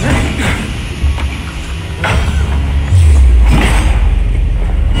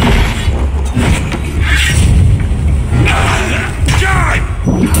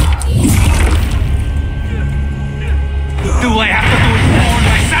 Do I have to do it all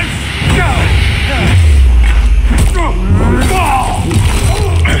myself?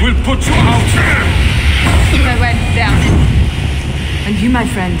 I will put you out! I went down. And you, my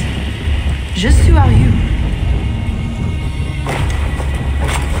friend, just who are you?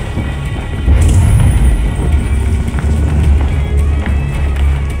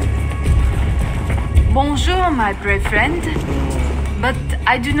 Bonjour, my brave friend. But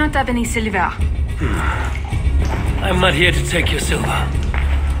I do not have any silver. I'm not here to take your silver.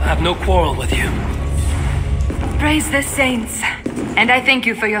 I have no quarrel with you. Praise the saints. And I thank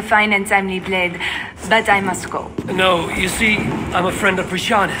you for your fine and timely blade, but I must go. No, you see, I'm a friend of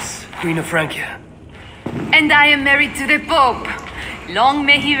Prishanis, Queen of Francia. And I am married to the Pope. Long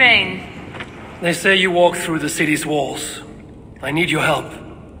may he reign. They say you walk through the city's walls. I need your help.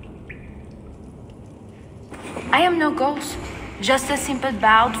 I am no ghost. Just a simple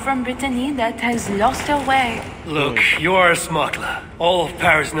bard from Brittany that has lost her way. Look, you are a smuggler. All of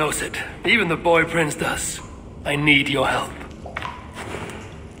Paris knows it. Even the boy prince does. I need your help.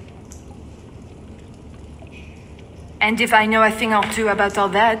 And if I know a thing or two about all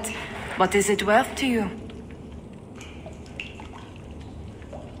that, what is it worth to you?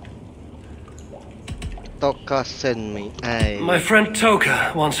 Toka send me. Aye. My friend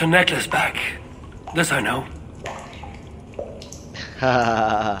Toka wants her necklace back. This I know.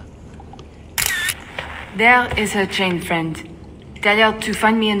 There is her chain, friend. Tell her to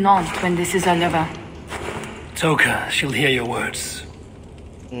find me in Nantes when this is all over. Toka, she'll hear your words.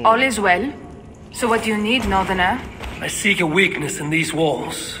 All is well. So what do you need, Northerner? I seek a weakness in these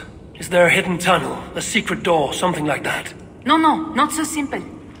walls. Is there a hidden tunnel, a secret door, something like that? No, not so simple.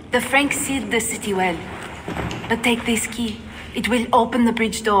 The Franks sealed the city well. But take this key. It will open the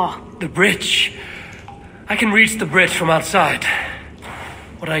bridge door. The bridge? I can reach the bridge from outside.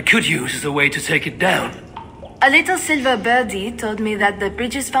 What I could use is a way to take it down. A little silver birdie told me that the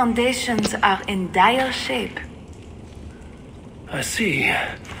bridge's foundations are in dire shape. I see.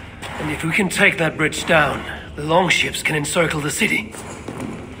 And if we can take that bridge down, the longships can encircle the city.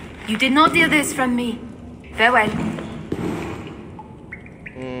 You did not hear this from me. Farewell.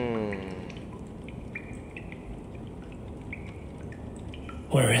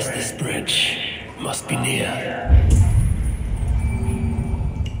 Where is this bridge? Must be near.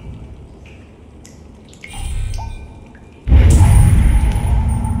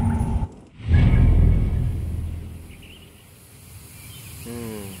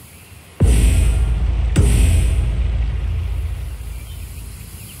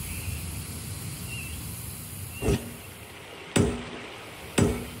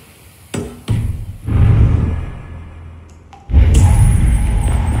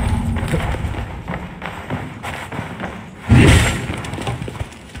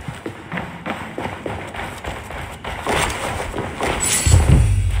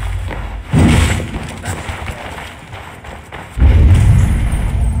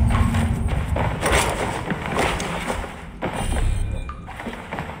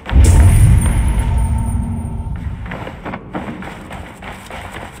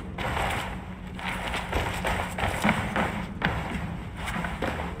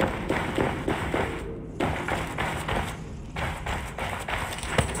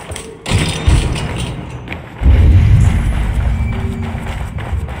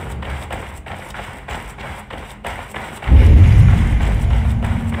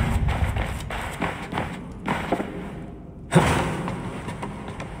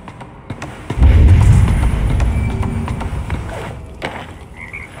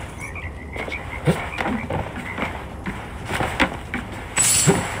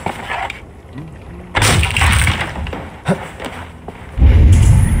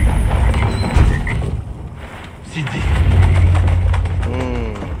 Ini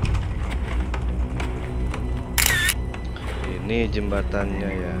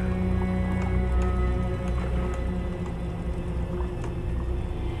jembatannya ya.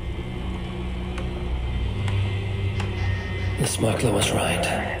 The smuggler was right.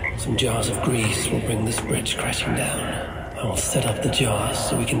 Some jars of grease will bring this bridge crashing down. I will set up the jars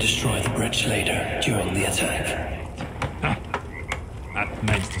so we can destroy the bridge later during the attack. Dat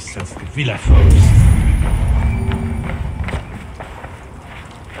meeste sens de Villa Foes.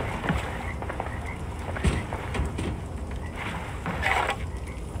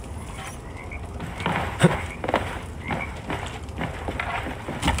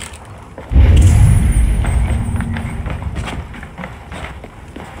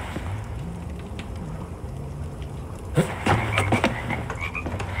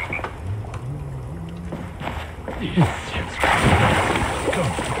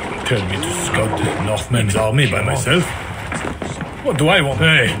 Tell me to scout the Northmen's army by myself? What do I want?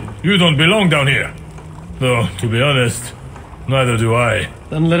 Hey, you don't belong down here. Though, to be honest, neither do I.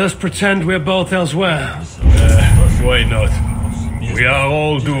 Then let us pretend we're both elsewhere. Why not? We are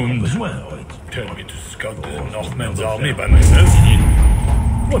all doomed. Tell me to scout the Northmen's army by myself?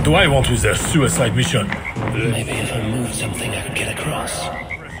 What do I want with their suicide mission? Maybe if I moved something I could get across.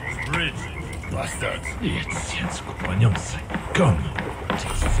 Bridge, bastards. Kom,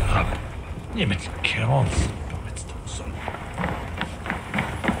 nie mieć kierowcy, powiedz to sobie.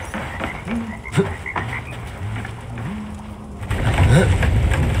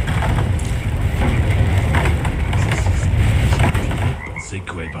 Pensez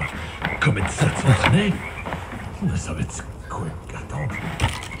quoi, bah, comme une salle s'entraîner, ne savait quoi attendre.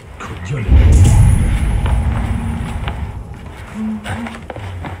 Cordial.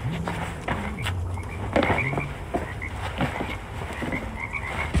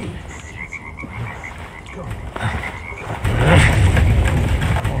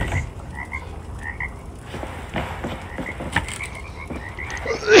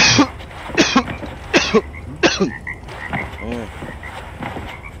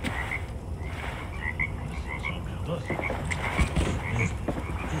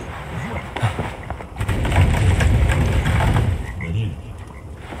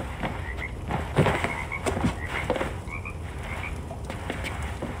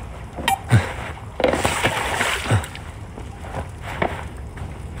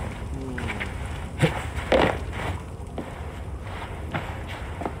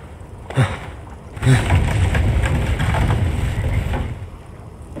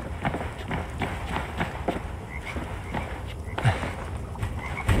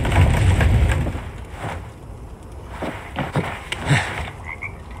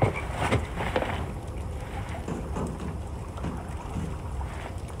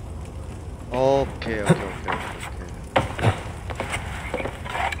 Okay.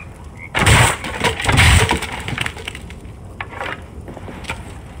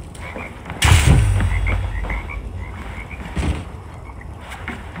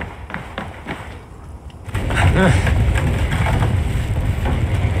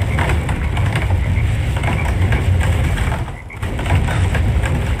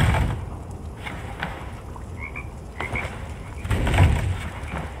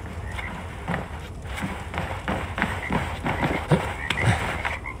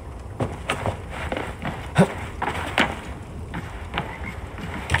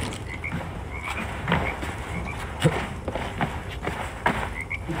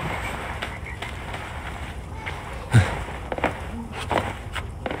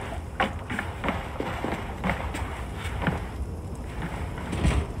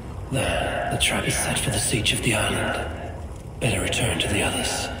 The trap is set for the siege of the island. Better return to the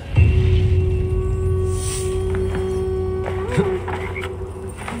others.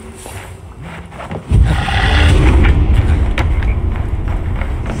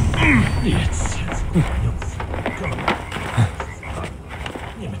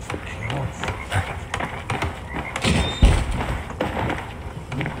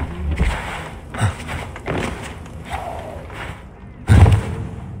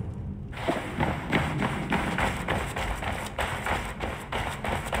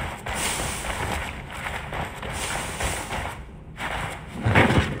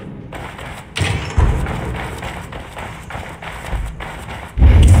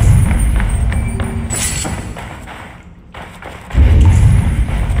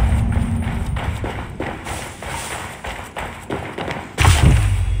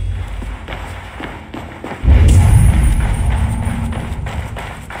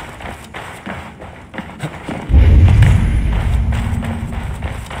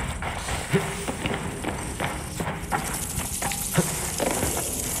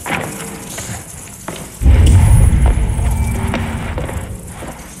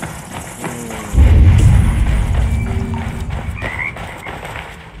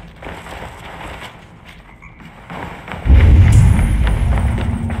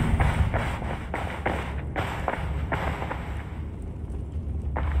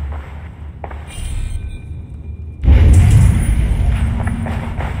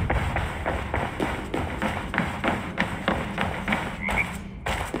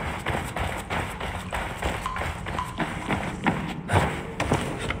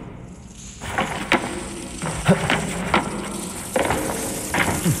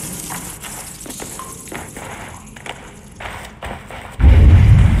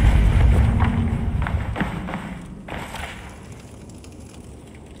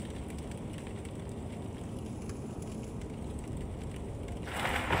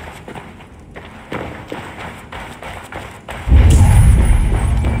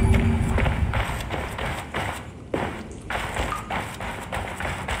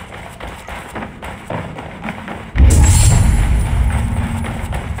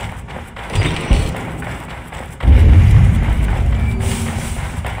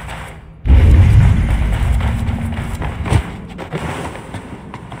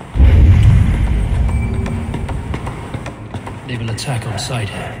 on site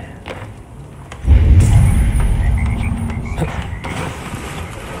here.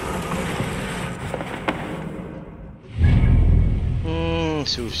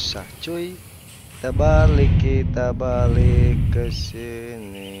 Susah cuy. Kita balik ke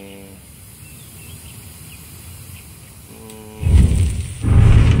sini.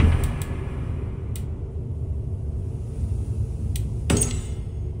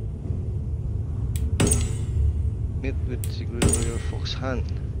 Meet with Sigurd warrior fox hunt.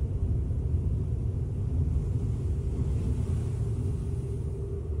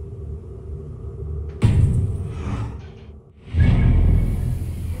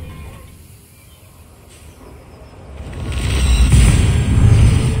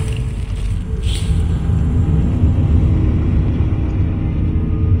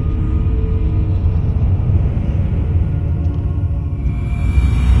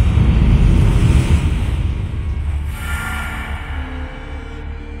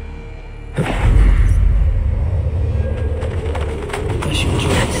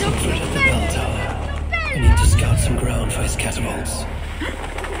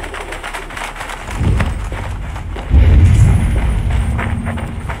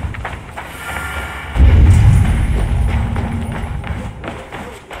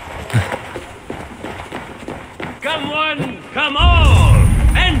 Come all!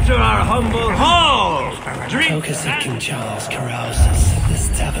 Enter our humble hall! Focus that King Charles carouses at this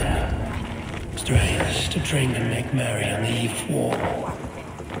tavern. Strange to drink and make merry on the eve of war.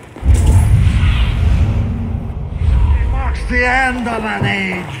 It marks the end of an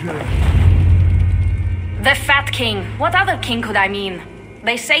age. The Fat King. What other king could I mean?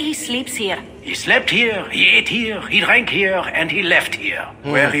 They say he sleeps here. He slept here, he ate here, he drank here, and he left here.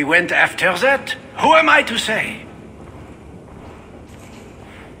 Where he went after that, who am I to say?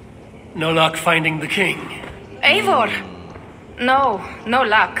 No luck finding the king. Eivor! No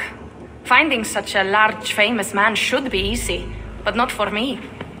luck. Finding such a large, famous man should be easy, but not for me.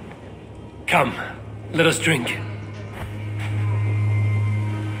 Come, let us drink.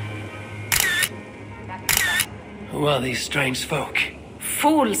 Who are these strange folk?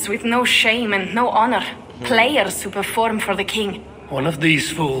 Fools with no shame and no honor. Players who perform for the king. One of these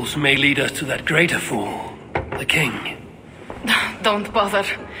fools may lead us to that greater fool, the king. Don't bother.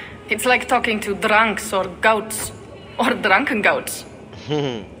 It's like talking to drunks or goats. Or drunken goats.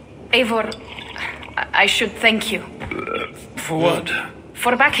 Eivor, I should thank you. For what?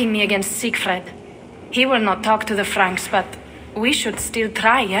 For backing me against Siegfried. He will not talk to the Franks, but we should still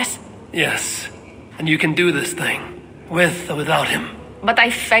try, yes? Yes. And you can do this thing, with or without him. But I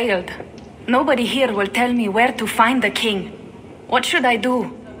failed. Nobody here will tell me where to find the king. What should I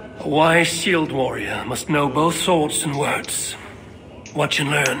do? A wise shield warrior must know both swords and words. Watch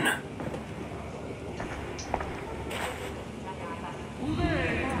and learn.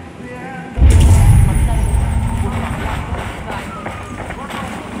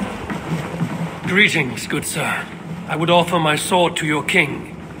 Greetings, good sir. I would offer my sword to your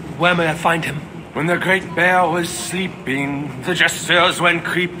king. Where may I find him? When the great bear was sleeping, the jesters went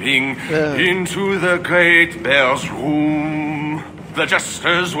creeping into the great bear's room. The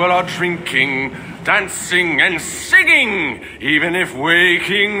jesters were all drinking, dancing and singing, even if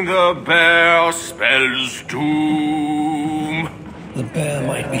waking the bear spells doom. The bear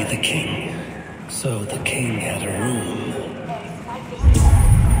might be the king, so the king had a room.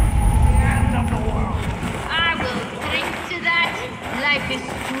 I will drink to that. Life is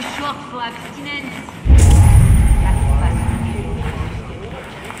too short for abstinence.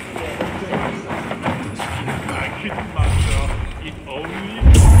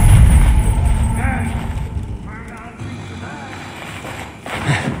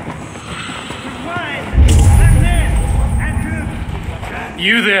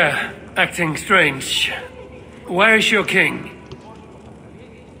 You there, acting strange. Where is your king?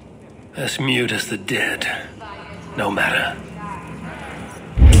 As mute as the dead. No matter.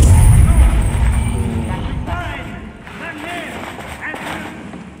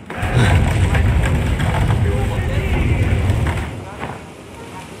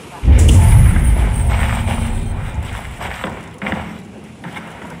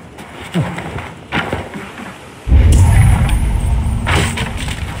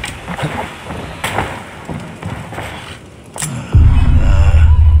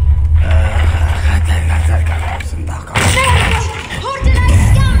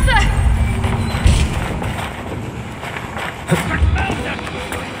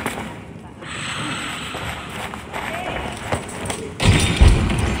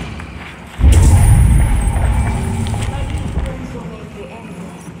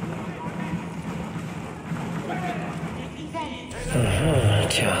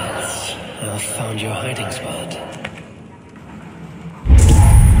 Charles, I've found your hiding spot.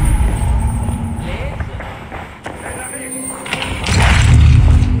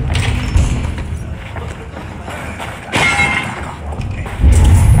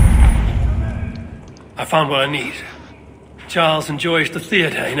 I found what I need. Charles enjoys the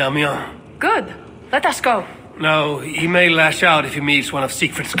theatre in Amiens. Good. Let us go. No, he may lash out if he meets one of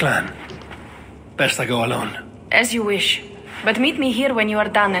Siegfried's clan. Best I go alone. As you wish. But meet me here when you are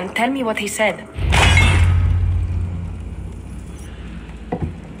done and tell me what he said.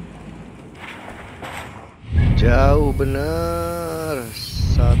 Jauh bener,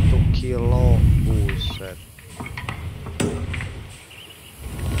 1 kilo, buset.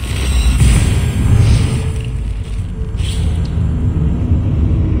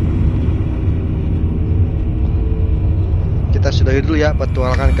 Kita sudahi dulu ya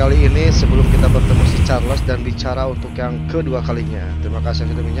petualangan kali ini sebelum kita bertemu si Charles dan bicara untuk yang kedua kalinya. Terima kasih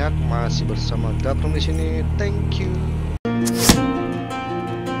sudah menyimak, masih bersama Dakrum di sini. Thank you.